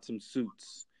quantum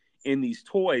suits in these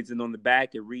toys, and on the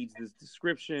back it reads this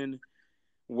description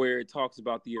where it talks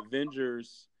about the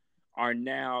Avengers are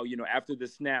now, after the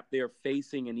snap, they're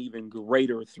facing an even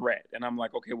greater threat. And I'm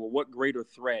like, okay, well, what greater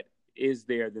threat is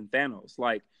there than Thanos?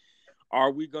 Like,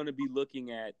 are we going to be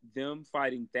looking at them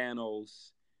fighting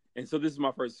Thanos? And so this is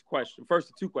my first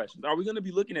two questions. Are we going to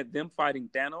be looking at them fighting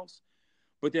Thanos?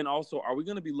 But then also, are we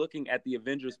going to be looking at the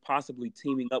Avengers possibly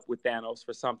teaming up with Thanos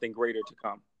for something greater to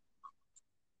come?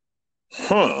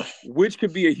 Huh. Which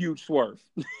could be a huge swerve.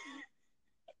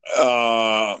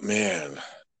 Man.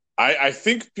 I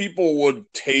think people would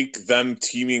take them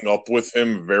teaming up with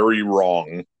him very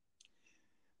wrong.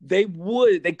 They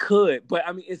could, but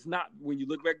I mean, it's not. When you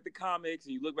look back at the comics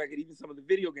and you look back at even some of the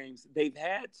video games, they've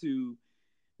had to,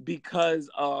 because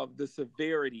of the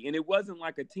severity. And it wasn't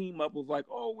like a team up of like,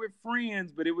 oh, we're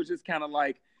friends, but it was just kind of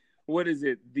like, what is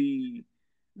it? The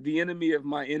enemy of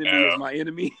my enemy is my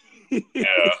enemy. Yeah.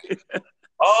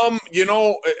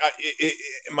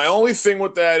 My only thing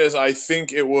with that is I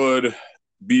think it would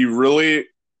be really.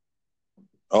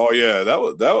 Oh yeah, that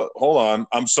was. Hold on,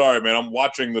 I'm sorry, man. I'm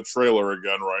watching the trailer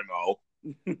again right now.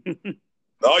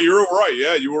 No, you're right.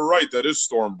 Yeah, you were right. That is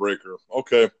Stormbreaker.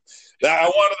 Okay, I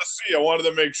wanted to see. I wanted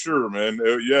to make sure, man.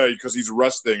 Yeah, because he's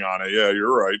resting on it. Yeah,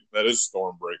 you're right. That is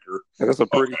Stormbreaker. That's a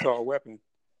pretty tall weapon.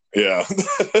 Yeah.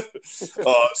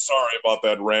 Sorry about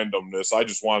that randomness. I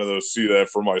just wanted to see that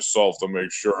for myself to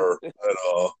make sure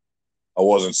that I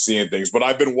wasn't seeing things. But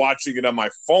I've been watching it on my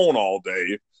phone all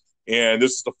day, and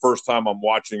this is the first time I'm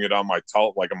watching it on my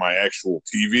like on my actual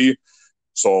TV,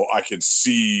 so I can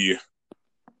see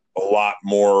a lot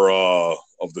more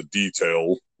of the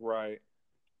detail. Right.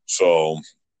 So,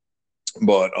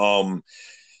 but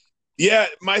yeah,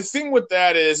 my thing with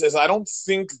that is I don't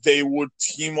think they would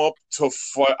team up to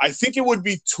fight. I think it would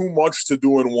be too much to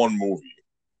do in one movie.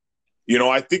 You know,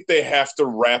 I think they have to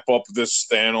wrap up this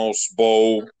Thanos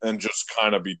bow and just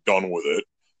kind of be done with it.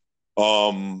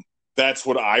 That's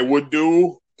what I would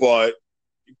do, but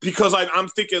because I'm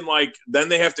thinking like then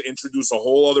they have to introduce a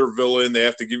whole other villain. They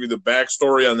have to give you the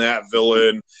backstory on that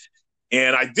villain.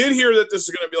 And I did hear that this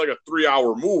is going to be like a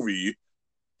 3-hour movie,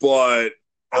 but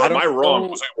am I wrong?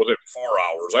 Was it 4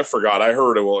 hours? I forgot. I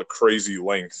heard it was a crazy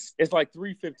length. It's like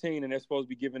 3:15, and they're supposed to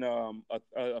be giving a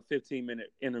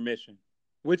 15-minute intermission,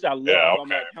 which I love. Yeah, okay. I'm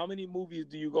like, how many movies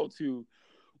do you go to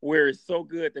where it's so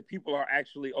good that people are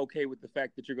actually okay with the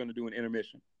fact that you're going to do an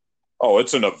intermission? Oh,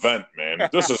 it's an event, man.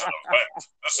 This is an event.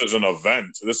 This is an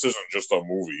event. This isn't just a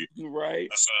movie. Right.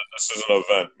 This is an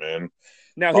event, man.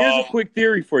 Now, here's a quick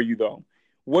theory for you, though.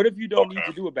 What if you don't need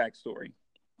to do a backstory?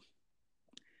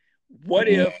 What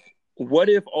if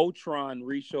Ultron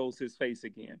re-shows his face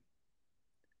again?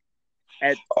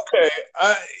 And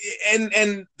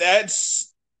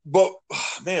that's, but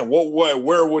man,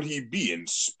 where would he be in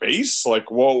space? Like,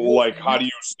 how do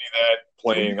you see that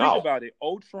playing out? Think about it.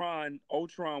 Ultron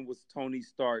was Tony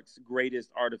Stark's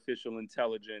greatest artificial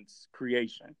intelligence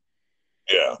creation.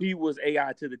 Yeah, he was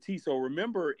AI to the T. So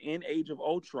remember, in Age of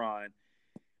Ultron,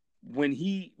 when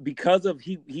he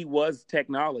was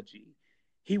technology,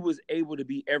 he was able to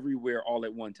be everywhere all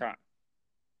at one time.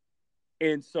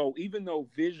 And so even though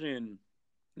Vision,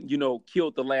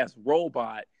 killed the last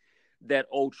robot that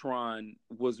Ultron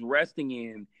was resting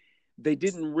in, they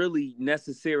didn't really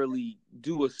necessarily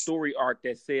do a story arc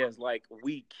that says, like,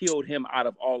 we killed him out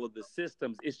of all of the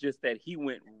systems. It's just that he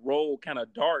went kind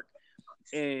of dark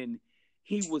and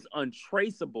he was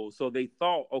untraceable. So they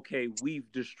thought, okay,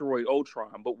 we've destroyed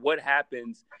Ultron. But what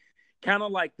happens, kind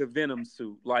of like the Venom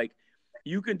suit, like,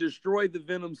 you can destroy the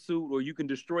Venom suit or you can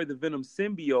destroy the Venom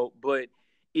symbiote, but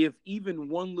if even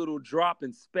one little drop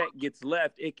and speck gets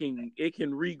left, it can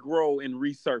regrow and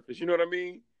resurface. You know what I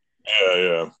mean?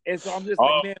 Yeah. And so I'm just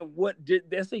like, man,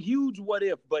 that's a huge what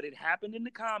if, but it happened in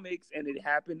the comics and it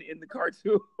happened in the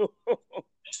cartoon.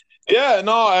 Yeah,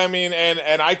 no, I mean,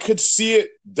 and I could see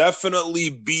it definitely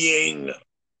being,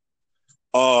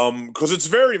 because it's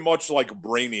very much like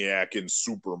Brainiac in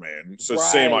Superman. It's the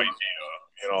same idea,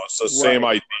 it's the same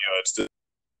idea. It's the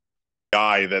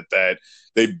guy that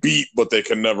they beat, but they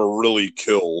can never really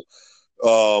kill.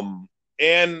 And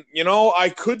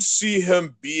I could see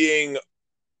him being.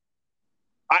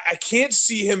 I can't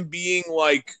see him being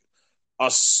like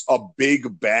a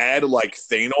big bad like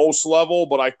Thanos level,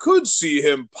 but I could see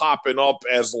him popping up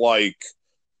as like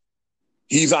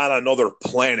he's on another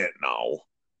planet now.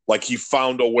 Like he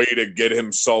found a way to get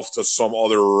himself to some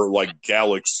other like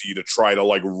galaxy to try to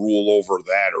like rule over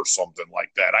that or something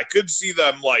like that. I could see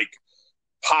them like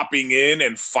popping in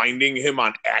and finding him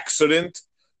on accident,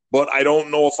 but I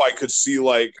don't know if I could see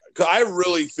like, 'cause I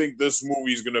really think this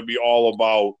movie is going to be all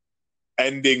about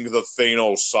ending the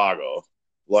Thanos saga.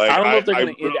 Like, I don't know if they're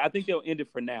going to end it. I think they'll end it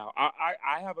for now.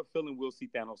 I have a feeling we'll see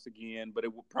Thanos again, but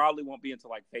it probably won't be until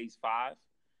like phase 5.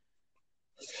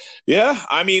 Yeah,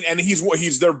 I mean, and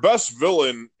he's their best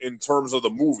villain in terms of the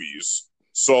movies.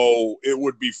 So it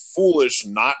would be foolish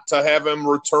not to have him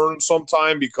return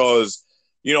sometime because,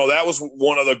 that was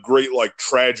one of the great like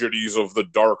tragedies of The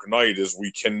Dark Knight is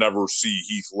we can never see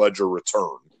Heath Ledger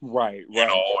return. Right.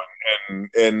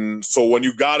 And so when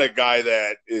you got a guy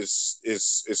that is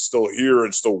still here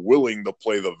and still willing to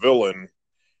play the villain,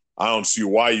 I don't see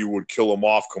why you would kill him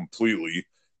off completely.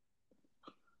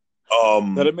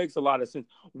 But it makes a lot of sense.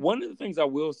 One of the things I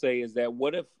will say is that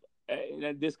what if,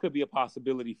 and this could be a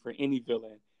possibility for any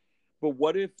villain, but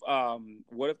what if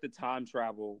the time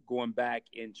travel, going back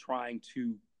and trying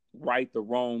to right the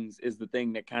wrongs, is the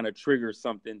thing that kind of triggers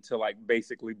something to like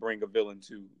basically bring a villain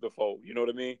to the fold? You know what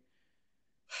I mean?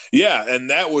 Yeah, and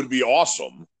that would be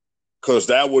awesome because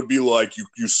that would be like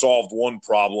you solved one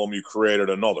problem, you created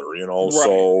another. Right.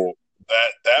 So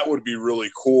that would be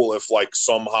really cool if like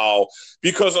somehow,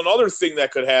 because another thing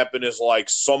that could happen is like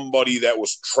somebody that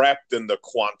was trapped in the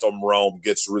quantum realm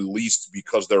gets released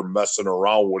because they're messing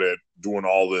around with it, doing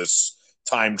all this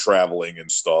time traveling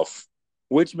and stuff.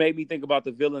 Which made me think about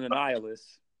the villain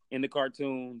Annihilus in the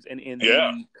cartoons and in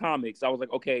the comics. I was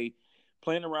like, okay,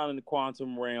 playing around in the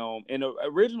quantum realm. And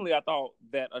originally, I thought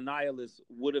that Annihilus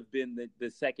would have been the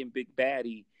second big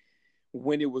baddie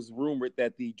when it was rumored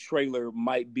that the trailer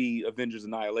might be Avengers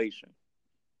Annihilation.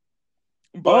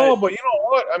 But you know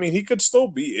what? I mean, he could still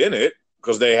be in it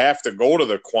because they have to go to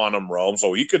the quantum realm,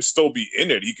 so he could still be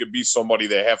in it. He could be somebody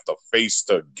they have to face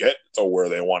to get to where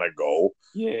they want to go.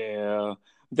 Yeah,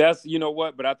 that's you know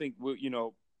what, but I think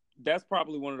that's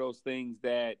probably one of those things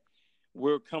that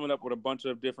we're coming up with a bunch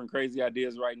of different crazy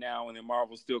ideas right now, and then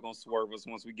Marvel's still gonna swerve us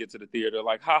once we get to the theater.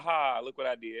 Like, ha, look what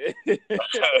I did. Yeah,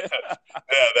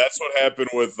 that's what happened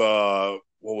with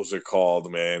what was it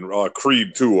called, man?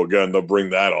 Creed 2 again to bring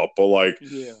that up, but like,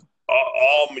 yeah.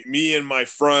 All me and my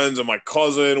friends and my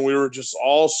cousin, we were just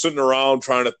all sitting around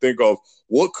trying to think of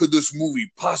what could this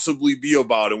movie possibly be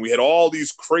about, and we had all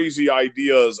these crazy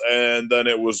ideas, and then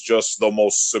it was just the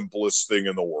most simplest thing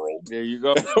in the world. There you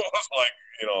go. It was like,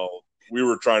 we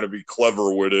were trying to be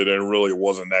clever with it, and really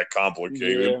wasn't that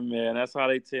complicated. Yeah, man, that's how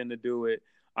they tend to do it.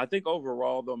 I think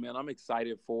overall, though, man, I'm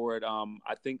excited for it.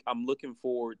 I think I'm looking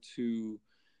forward to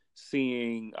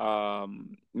seeing,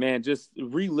 man, just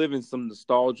reliving some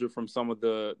nostalgia from some of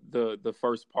the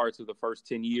first parts of the first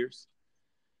 10 years.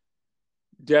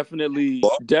 Definitely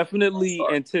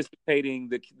anticipating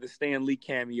the Stan Lee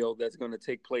cameo that's going to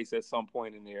take place at some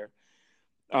point in there.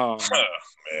 Man,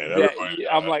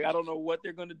 I'm like, I don't know what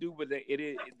they're going to do, but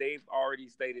they've already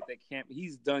stated that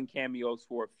he's done cameos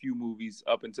for a few movies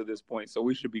up until this point, so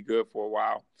we should be good for a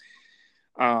while.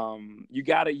 You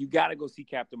gotta go see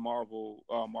Captain Marvel,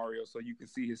 Mario, so you can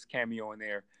see his cameo in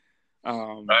there. I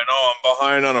know I'm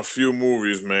behind on a few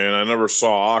movies, man. I never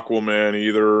saw Aquaman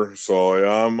either, so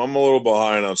yeah, I'm a little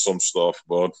behind on some stuff,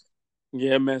 but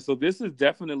yeah, man. So this is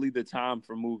definitely the time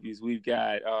for movies. We've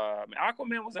got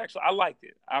Aquaman was actually, I liked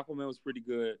it. Aquaman was pretty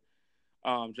good.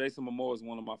 Jason Momoa is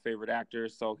one of my favorite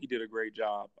actors, so he did a great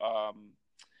job.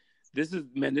 This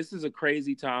is a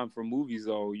crazy time for movies,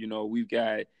 though.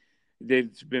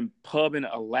 They've been pubbing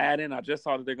Aladdin. I just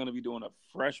saw that they're going to be doing a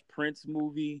Fresh Prince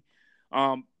movie.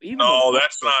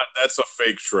 That's a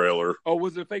fake trailer. Oh,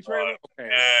 was it a fake trailer? Okay.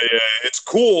 Yeah,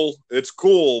 it's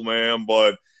cool, man,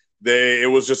 but it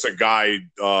was just a guy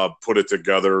put it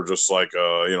together, just like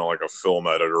like a film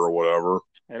editor or whatever.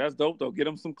 Hey, that's dope though. Get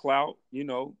them some clout, get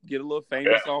a little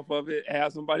famous off of it,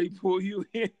 have somebody pull you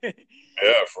in. Yeah,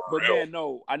 for real. But man,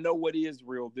 no, I know what is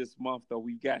real this month though.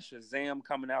 We've got Shazam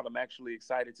coming out. I'm actually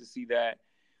excited to see that.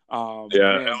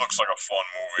 It looks like a fun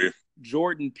movie.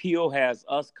 Jordan Peele has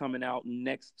Us coming out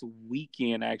next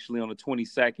weekend, actually on the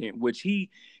 22nd, which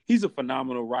he's a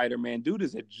phenomenal writer, man. Dude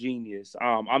is a genius.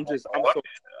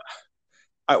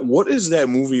 What is that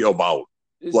movie about?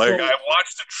 Like, I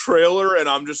watched the trailer and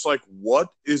I'm just like, what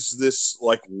is this?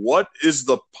 Like, what is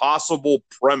the possible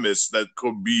premise that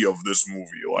could be of this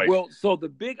movie? Like, well, so the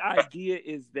big idea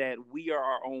is that we are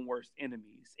our own worst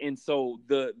enemies. And so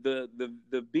the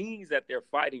beings that they're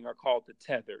fighting are called the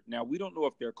Tethered. Now, we don't know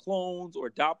if they're clones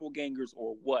or doppelgangers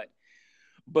or what,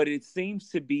 but it seems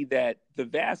to be that the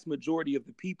vast majority of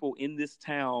the people in this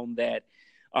town that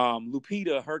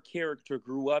Lupita, her character,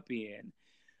 grew up in,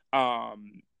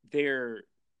 they're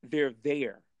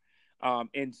there.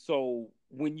 And so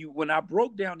when I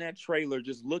broke down that trailer,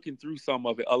 just looking through some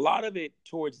of it, a lot of it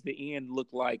towards the end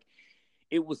looked like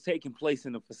it was taking place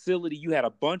in a facility. You had a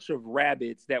bunch of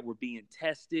rabbits that were being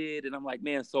tested. And I'm like,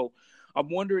 man, so I'm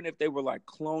wondering if they were like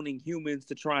cloning humans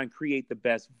to try and create the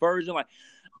best version. Like,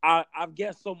 I've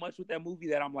guessed so much with that movie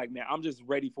that I'm like, man, I'm just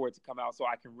ready for it to come out so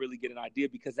I can really get an idea,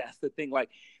 because that's the thing. Like,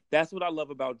 that's what I love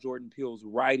about Jordan Peele's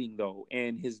writing, though,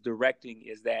 and his directing,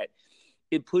 is that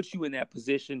it puts you in that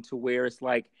position to where it's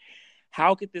like,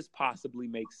 how could this possibly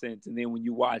make sense? And then when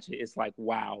you watch it, it's like,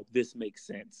 wow, this makes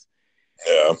sense.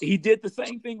 Yeah. He did the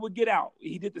same thing with Get Out.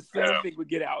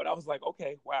 And I was like,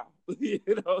 okay, wow.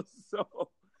 So.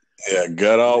 Yeah,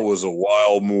 Get Out was a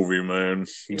wild movie, man.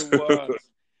 It was.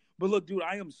 But look, dude,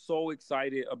 I am so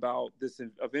excited about this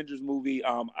Avengers movie.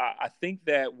 I think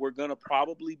that we're going to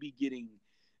probably be getting,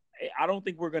 I don't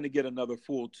think we're going to get another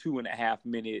full 2.5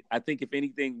 minute. I think if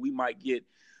anything, we might get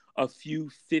a few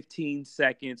 15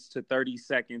 seconds to 30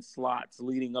 second slots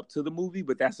leading up to the movie,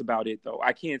 but that's about it though.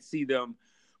 I can't see them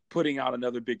putting out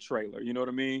another big trailer. You know what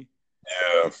I mean?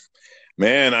 Yeah,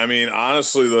 man. I mean,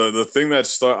 honestly, the thing that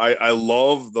I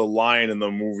love the line in the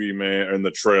movie, man, in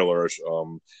the trailer,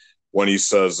 when he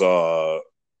says, I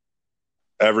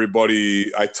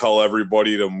tell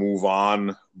everybody to move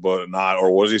on, but not,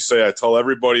 or what does he say? I tell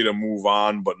everybody to move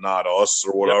on, but not us,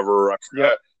 or whatever.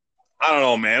 Yep. I don't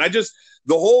know, man.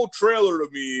 The whole trailer to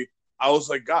me, I was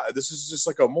like, God, this is just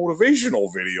like a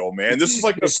motivational video, man. This is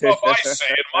like the stuff I say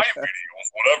in my videos,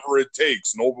 whatever it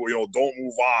takes. Nobody, don't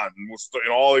move on.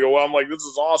 All they go, I'm like, this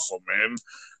is awesome, man.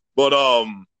 But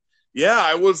yeah,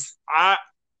 I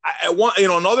want,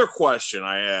 another question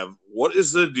I have. What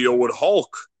is the deal with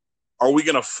Hulk? Are we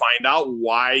going to find out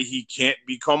why he can't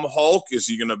become Hulk? Is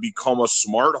he going to become a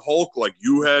smart Hulk like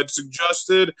you had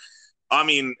suggested? I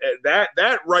mean,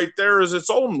 that right there is its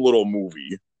own little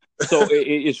movie. So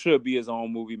it should be his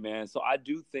own movie, man. So I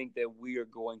do think that we are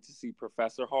going to see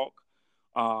Professor Hulk,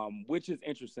 which is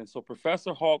interesting. So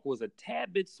Professor Hulk was a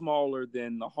tad bit smaller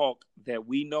than the Hulk that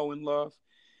we know and love.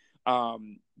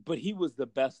 But he was the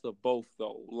best of both,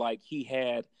 though. Like he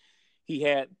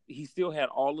still had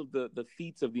all of the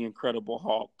feats of the Incredible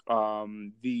Hulk,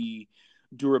 the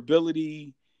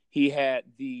durability. He had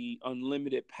the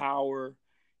unlimited power.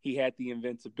 He had the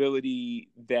invincibility.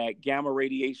 That gamma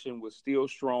radiation was still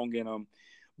strong in him,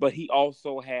 but he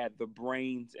also had the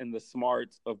brains and the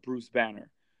smarts of Bruce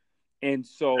Banner. And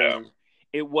so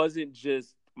it wasn't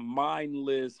just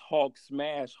mindless Hulk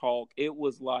smash Hulk. It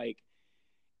was like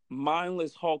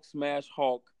mindless Hulk smash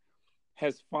Hulk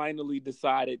has finally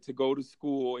decided to go to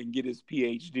school and get his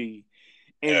PhD.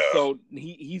 And so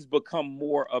he's become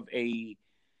more of a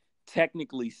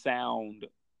technically sound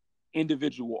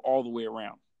individual all the way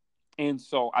around. And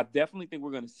so I definitely think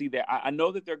we're going to see that. I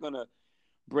know that they're going to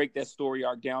break that story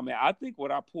arc down, man. I think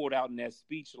what I pulled out in that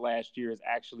speech last year is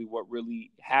actually what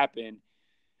really happened.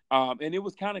 And it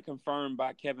was kind of confirmed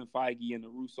by Kevin Feige and the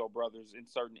Russo brothers in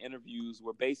certain interviews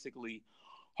where basically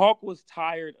Hulk was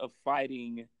tired of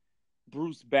fighting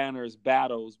Bruce Banner's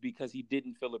battles because he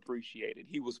didn't feel appreciated.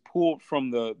 He was pulled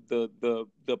from the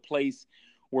place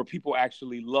where people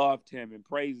actually loved him and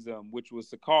praised him, which was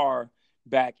Sakaar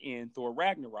back in Thor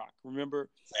Ragnarok. Remember?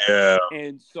 Yeah.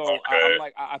 And so I'm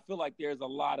like, I feel like there's a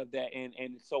lot of that, and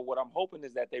so what I'm hoping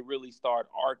is that they really start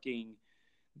arcing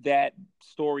that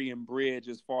story and bridge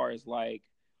as far as like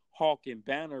Hulk and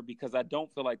Banner, because I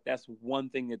don't feel like that's one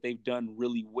thing that they've done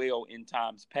really well in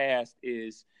times past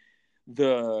is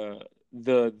the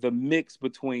mix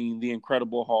between the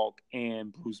Incredible Hulk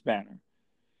and Bruce Banner.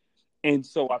 And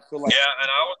so I feel like and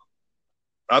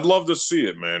I'd love to see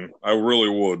it, man. I really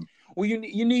would. Well,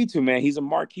 you need to, man. He's a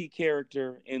marquee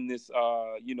character in this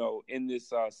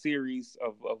series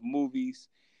of movies.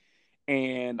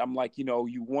 And I'm like,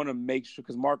 you want to make sure,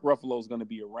 because Mark Ruffalo is going to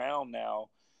be around now.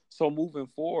 So moving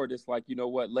forward, it's like, you know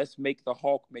what? Let's make the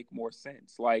Hulk make more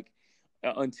sense. Like,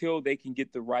 until they can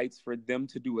get the rights for them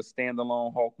to do a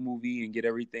standalone Hulk movie and get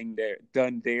everything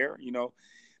done there,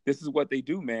 this is what they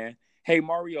do, man. Hey,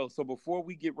 Mario, so before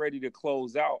we get ready to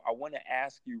close out, I want to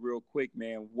ask you real quick,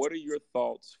 man, what are your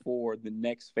thoughts for the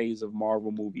next phase of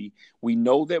Marvel movie? We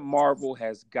know that Marvel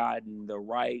has gotten the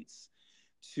rights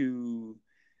to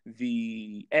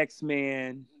the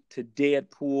X-Men, to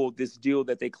Deadpool. This deal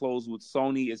that they closed with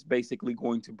Sony is basically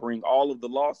going to bring all of the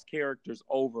lost characters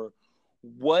over.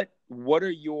 What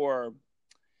are your,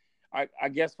 I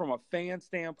guess from a fan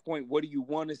standpoint, what do you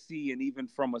want to see? And even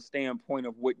from a standpoint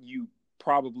of what you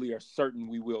probably are certain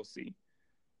we will see?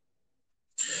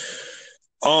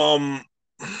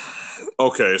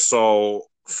 Okay, so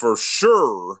for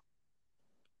sure,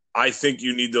 I think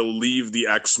you need to leave the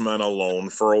X-Men alone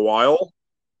for a while.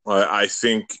 I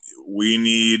think we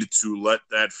need to let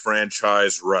that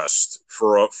franchise rest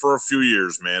for a few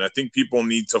years, man. I think people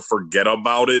need to forget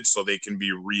about it so they can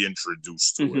be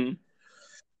reintroduced to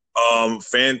it.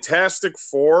 Fantastic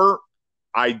Four,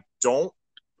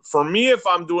 for me, if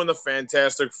I'm doing the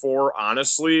Fantastic Four,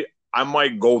 honestly, I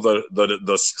might go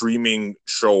the streaming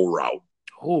show route.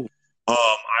 Oh.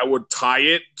 I would tie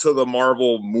it to the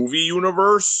Marvel movie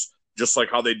universe, just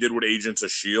like how they did with Agents of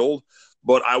S.H.I.E.L.D.,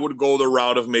 but I would go the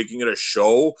route of making it a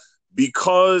show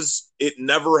because it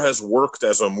never has worked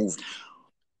as a movie.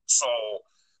 So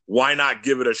why not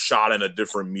give it a shot in a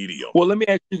different medium? Well, let me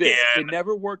ask you this. It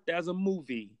never worked as a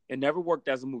movie.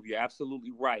 You're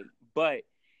absolutely right. But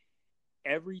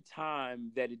every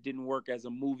time that it didn't work as a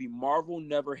movie, Marvel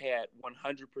never had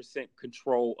 100%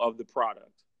 control of the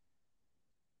product.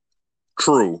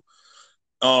 True.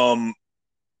 And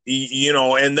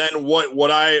then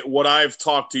what I've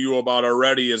talked to you about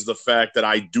already is the fact that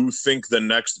I do think the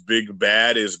next big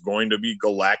bad is going to be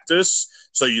Galactus.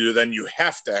 So you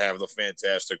have to have the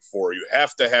Fantastic Four. You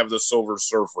have to have the Silver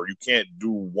Surfer. You can't do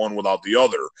one without the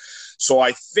other. So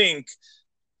I think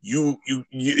you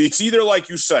it's either like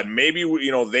you said, maybe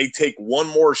they take one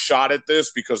more shot at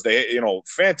this because they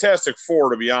Fantastic Four,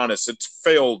 to be honest, it's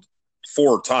failed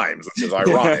 4 times, which is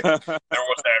ironic.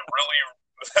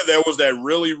 There was that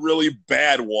really, really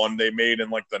bad one they made in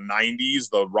like the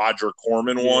 90s, the Roger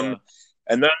Corman one.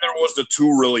 And then there was the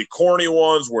two really corny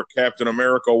ones where Captain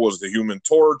America was the Human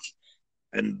Torch.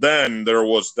 And then there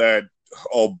was that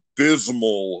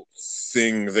abysmal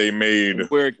thing they made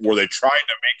where they tried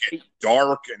to make it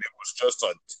dark, and it was just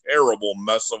a terrible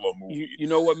mess of a movie. You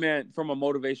know what, man? From a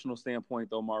motivational standpoint,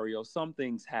 though, Mario, some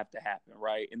things have to happen,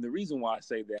 right? And the reason why I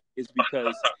say that is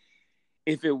because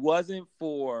if it wasn't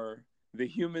for the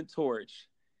Human Torch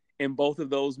in both of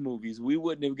those movies, we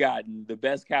wouldn't have gotten the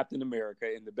best Captain America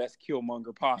and the best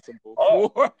Killmonger possible.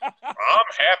 Oh, I'm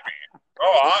happy.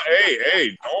 Oh,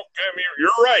 hey, don't get me. You're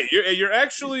right. You're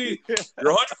actually, you're 100%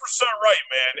 right,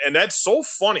 man. And that's so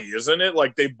funny, isn't it?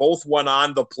 Like, they both went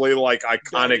on to play, like,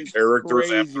 iconic characters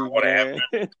crazy, after what happened.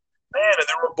 Man, and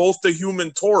they were both the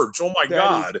Human Torch. Oh, my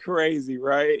God. Is crazy,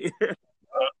 right?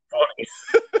 Funny.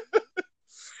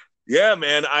 Yeah,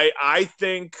 man. I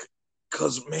think,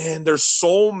 because, man, there's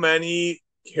so many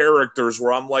characters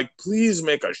where I'm like, please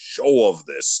make a show of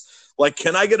this. Like,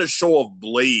 can I get a show of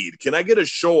Blade? Can I get a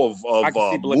show of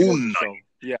Moon Knight?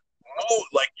 Yeah. Oh,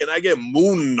 like, can I get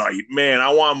Moon Knight? Man,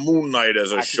 I want Moon Knight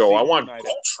as a show. I want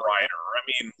Ghost Rider. I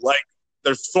mean, like,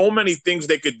 there's so many things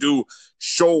they could do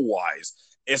show-wise.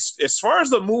 As far as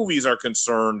the movies are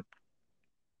concerned,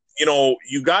 you know,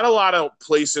 you got a lot of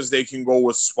places they can go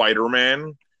with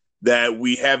Spider-Man that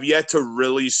we have yet to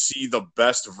really see the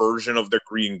best version of the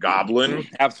Green Goblin.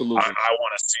 Absolutely.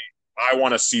 I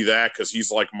want to see that because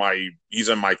he's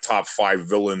in my top 5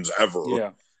 villains ever.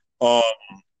 Yeah.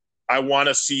 I want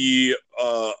to see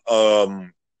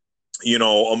you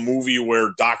know, a movie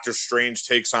where Doctor Strange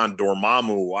takes on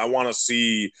Dormammu. I want to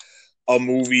see a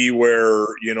movie where,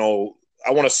 you know,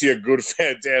 I want to see a good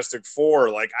Fantastic Four.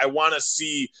 Like, I want to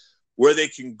see where they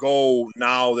can go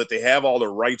now that they have all the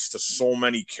rights to so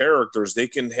many characters. They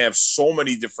can have so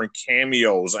many different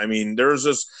cameos. I mean, there's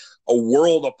just a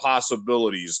world of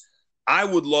possibilities. I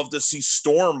would love to see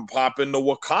Storm pop into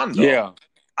Wakanda. Yeah.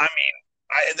 I mean,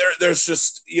 there's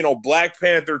just, you know, Black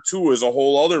Panther 2 is a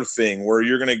whole other thing where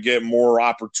you're going to get more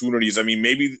opportunities. I mean,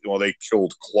 maybe, well, they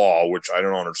killed Claw, which I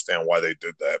don't understand why they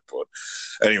did that. But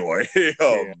anyway,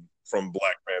 from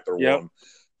Black Panther 1.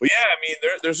 But yeah, I mean,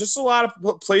 there's just a lot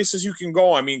of places you can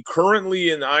go. I mean, currently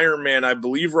in Iron Man, I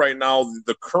believe right now,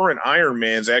 the current Iron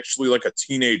Man's actually like a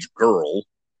teenage girl.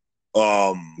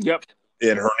 Yep.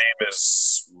 And her name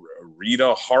is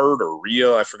Rita Hart or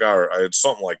Rhea. I forgot. It's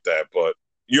something like that. But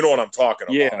you know what I'm talking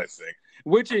about, I think.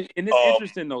 Which is, and it's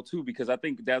interesting, though, too, because I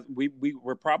think that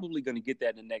we're probably going to get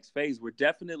that in the next phase. We're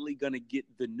definitely going to get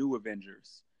the new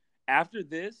Avengers. After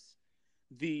this,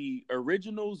 the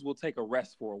originals will take a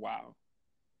rest for a while.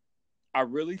 I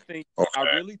really think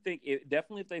it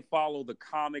definitely, if they follow the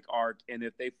comic arc and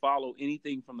if they follow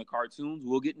anything from the cartoons,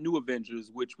 we'll get new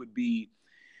Avengers, which would be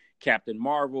Captain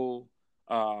Marvel,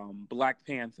 Black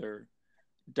Panther,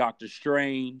 Doctor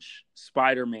Strange,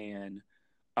 Spider-Man,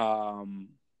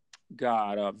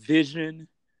 Vision,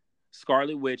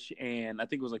 Scarlet Witch, and I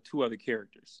think it was like 2 other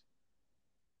characters.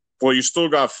 Well, you still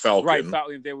got Falcon. Right,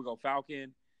 Falcon. There we go,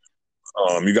 Falcon.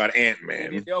 You got Ant-Man.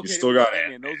 Okay, you still got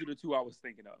Ant-Man. Those are the 2 I was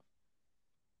thinking of.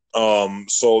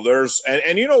 So there's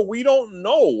and you know, we don't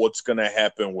know what's going to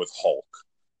happen with Hulk.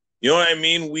 You know what I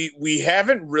mean? We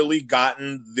haven't really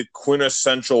gotten the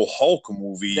quintessential Hulk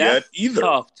movie yet either. That's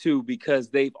tough too, because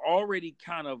they've already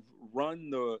kind of run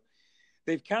the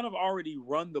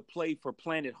play for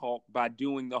Planet Hulk by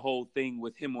doing the whole thing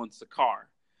with him on Sakaar.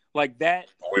 Like that.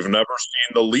 We've never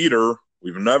seen the leader.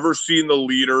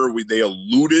 They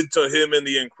alluded to him in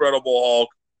the Incredible Hulk,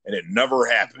 and it never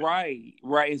happened.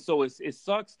 Right. And so it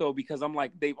sucks though, because I'm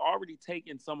like, they've already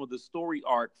taken some of the story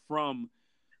arc from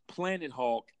Planet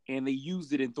Hulk and they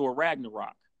used it in Thor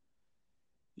Ragnarok.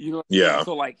 You know, yeah.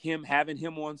 So like having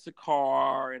him on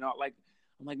Sakaar and all, like,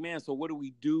 I'm like, man, so what do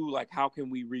we do? Like, how can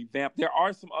we revamp? There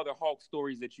are some other Hulk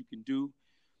stories that you can do.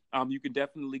 You can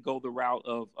definitely go the route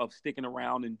of sticking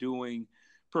around and doing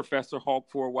Professor Hulk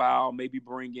for a while, maybe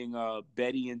bringing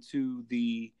Betty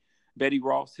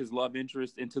Ross, his love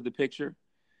interest, into the picture.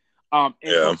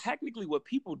 So technically what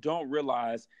people don't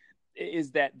realize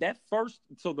is that first,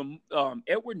 so the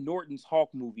Edward Norton's Hulk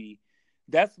movie,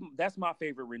 that's my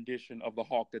favorite rendition of the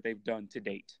Hulk that they've done to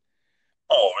date.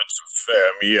 Oh,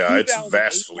 it's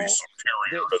vastly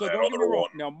superior to that other one.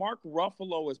 Now, Mark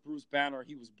Ruffalo as Bruce Banner,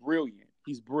 he was brilliant.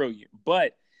 He's brilliant,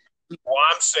 but well,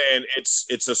 I'm saying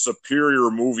it's a superior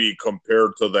movie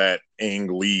compared to that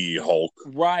Ang Lee Hulk.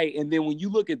 Right, and then when you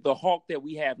look at the Hulk that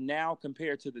we have now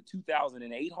compared to the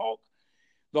 2008 Hulk,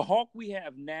 the Hulk we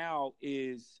have now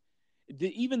is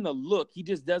even the look. He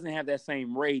just doesn't have that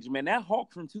same rage, man. That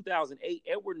Hulk from 2008,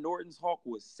 Edward Norton's Hulk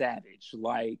was savage.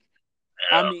 Like,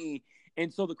 I mean,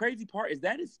 And so the crazy part is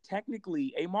that is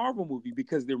technically a Marvel movie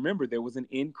because remember there was an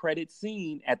end credit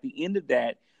scene at the end of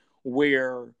that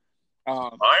where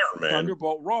Iron Man.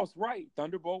 Thunderbolt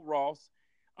Ross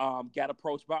got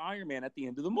approached by Iron Man at the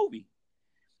end of the movie.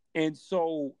 And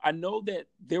so I know that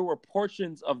there were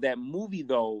portions of that movie,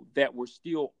 though, that were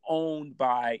still owned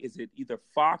by, is it either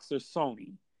Fox or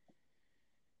Sony?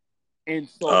 And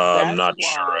so I'm not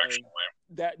sure, actually.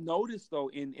 That notice, though,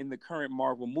 in the current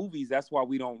Marvel movies, that's why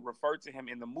we don't refer to him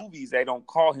in the movies. They don't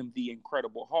call him the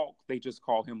Incredible Hulk. They just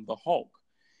call him the Hulk.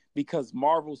 Because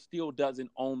Marvel still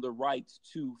doesn't own the rights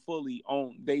to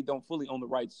they don't fully own the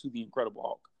rights to the Incredible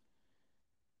Hulk.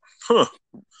 Huh.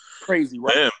 Crazy,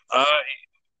 right?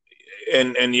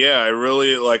 Man, and yeah, I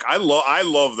really I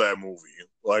love that movie.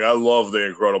 Like, I love the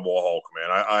Incredible Hulk, man.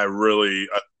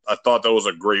 I thought that was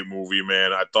a great movie,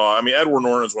 man. Edward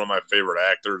Norton is one of my favorite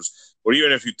actors, but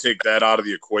even if you take that out of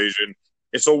the equation,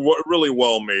 it's a really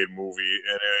well-made movie,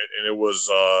 and it was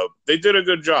they did a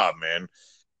good job, man.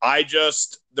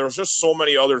 There's just so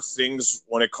many other things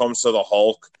when it comes to the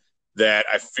Hulk that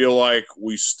I feel like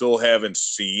we still haven't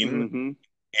seen. Mm-hmm.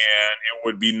 And it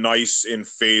would be nice in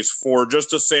Phase 4, just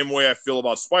the same way I feel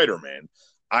about Spider-Man.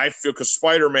 I feel, because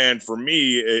Spider-Man, for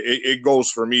me, it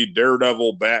goes for me,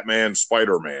 Daredevil, Batman,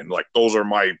 Spider-Man. Like, those are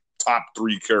my top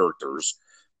 3 characters.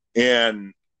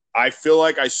 And I feel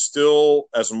like I still,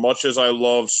 as much as I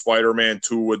love Spider-Man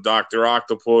 2 with Dr.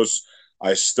 Octopus,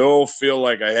 I still feel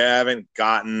like I haven't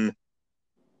gotten...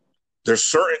 There's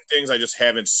certain things I just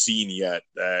haven't seen yet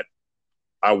that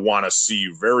I want to see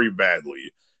very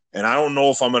badly. And I don't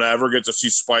know if I'm going to ever get to see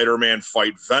Spider-Man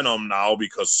fight Venom now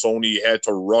because Sony had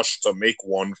to rush to make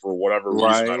one for whatever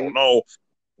reason. I don't know.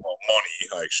 Well,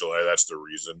 money, actually. That's the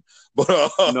reason. But,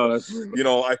 no, that's... I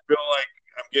feel like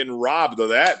I'm getting robbed of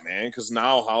that, man, because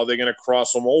now how are they going to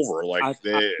cross them over? I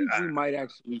think we might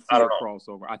actually see a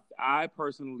crossover. I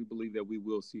personally believe that we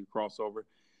will see a crossover.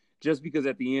 Just because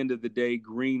at the end of the day,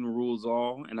 green rules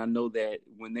all. And I know that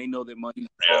when they know that money's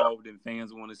involved and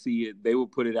fans want to see it, they will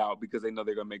put it out because they know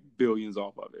they're going to make billions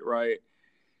off of it, right?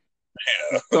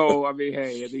 Yeah. So,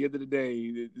 hey, at the end of the day,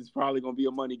 it's probably going to be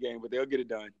a money game, but they'll get it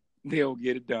done. They'll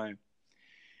get it done.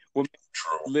 Well,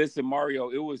 listen, Mario,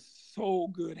 it was so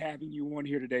good having you on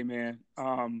here today, man.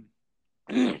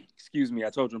 Excuse me.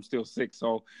 I told you I'm still sick,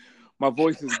 so my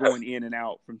voice is going in and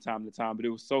out from time to time, but it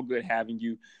was so good having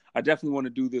you. I definitely want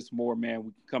to do this more, man.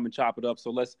 We can come and chop it up. So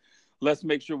let's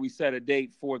make sure we set a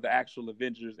date for the actual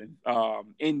Avengers and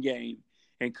Endgame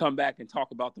and come back and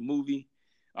talk about the movie,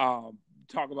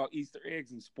 talk about Easter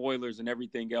eggs and spoilers and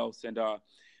everything else. And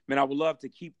man, I would love to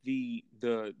keep the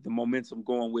momentum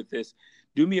going with this.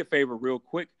 Do me a favor real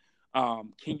quick.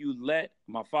 Can you let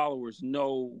my followers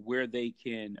know where they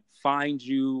can find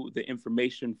you, the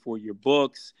information for your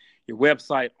books, your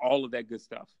website, all of that good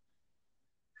stuff?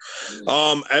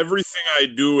 Everything I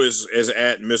do is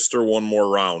at Mr. One More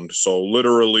Round. So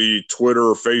literally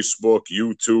Twitter, Facebook,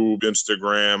 YouTube,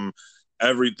 Instagram,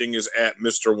 everything is at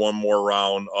Mr. One More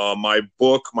Round.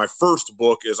 My first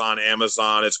book is on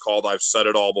Amazon. It's called I've Said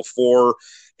It All Before.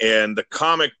 And the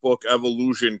comic book,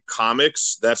 Evolution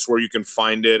Comics, that's where you can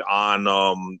find it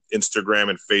on Instagram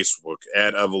and Facebook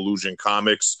at Evolution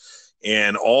Comics.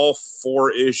 And all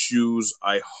 4 issues,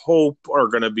 I hope, are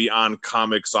going to be on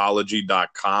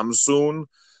Comixology.com soon.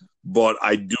 But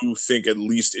I do think at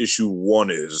least issue 1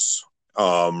 is.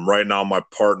 Right now, my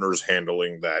partner's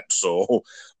handling that. So,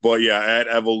 but yeah, at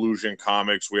Evolution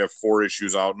Comics, we have 4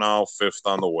 issues out now, 5th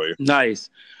on the way.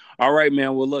 Nice. All right,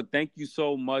 man. Well, look, thank you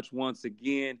so much once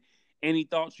again. Any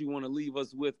thoughts you want to leave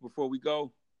us with before we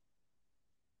go?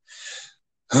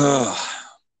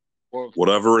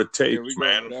 Whatever it takes,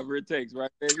 man. Whatever it takes,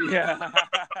 right, baby? Yeah.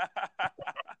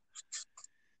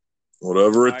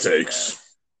 Whatever it takes.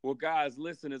 Well, guys,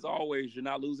 listen, as always, you're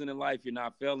not losing in life. You're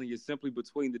not failing. You're simply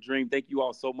between the dream. Thank you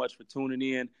all so much for tuning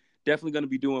in. Definitely going to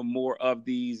be doing more of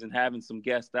these and having some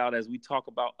guests out as we talk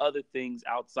about other things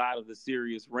outside of the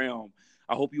serious realm.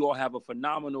 I hope you all have a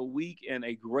phenomenal week and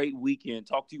a great weekend.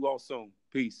 Talk to you all soon.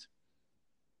 Peace.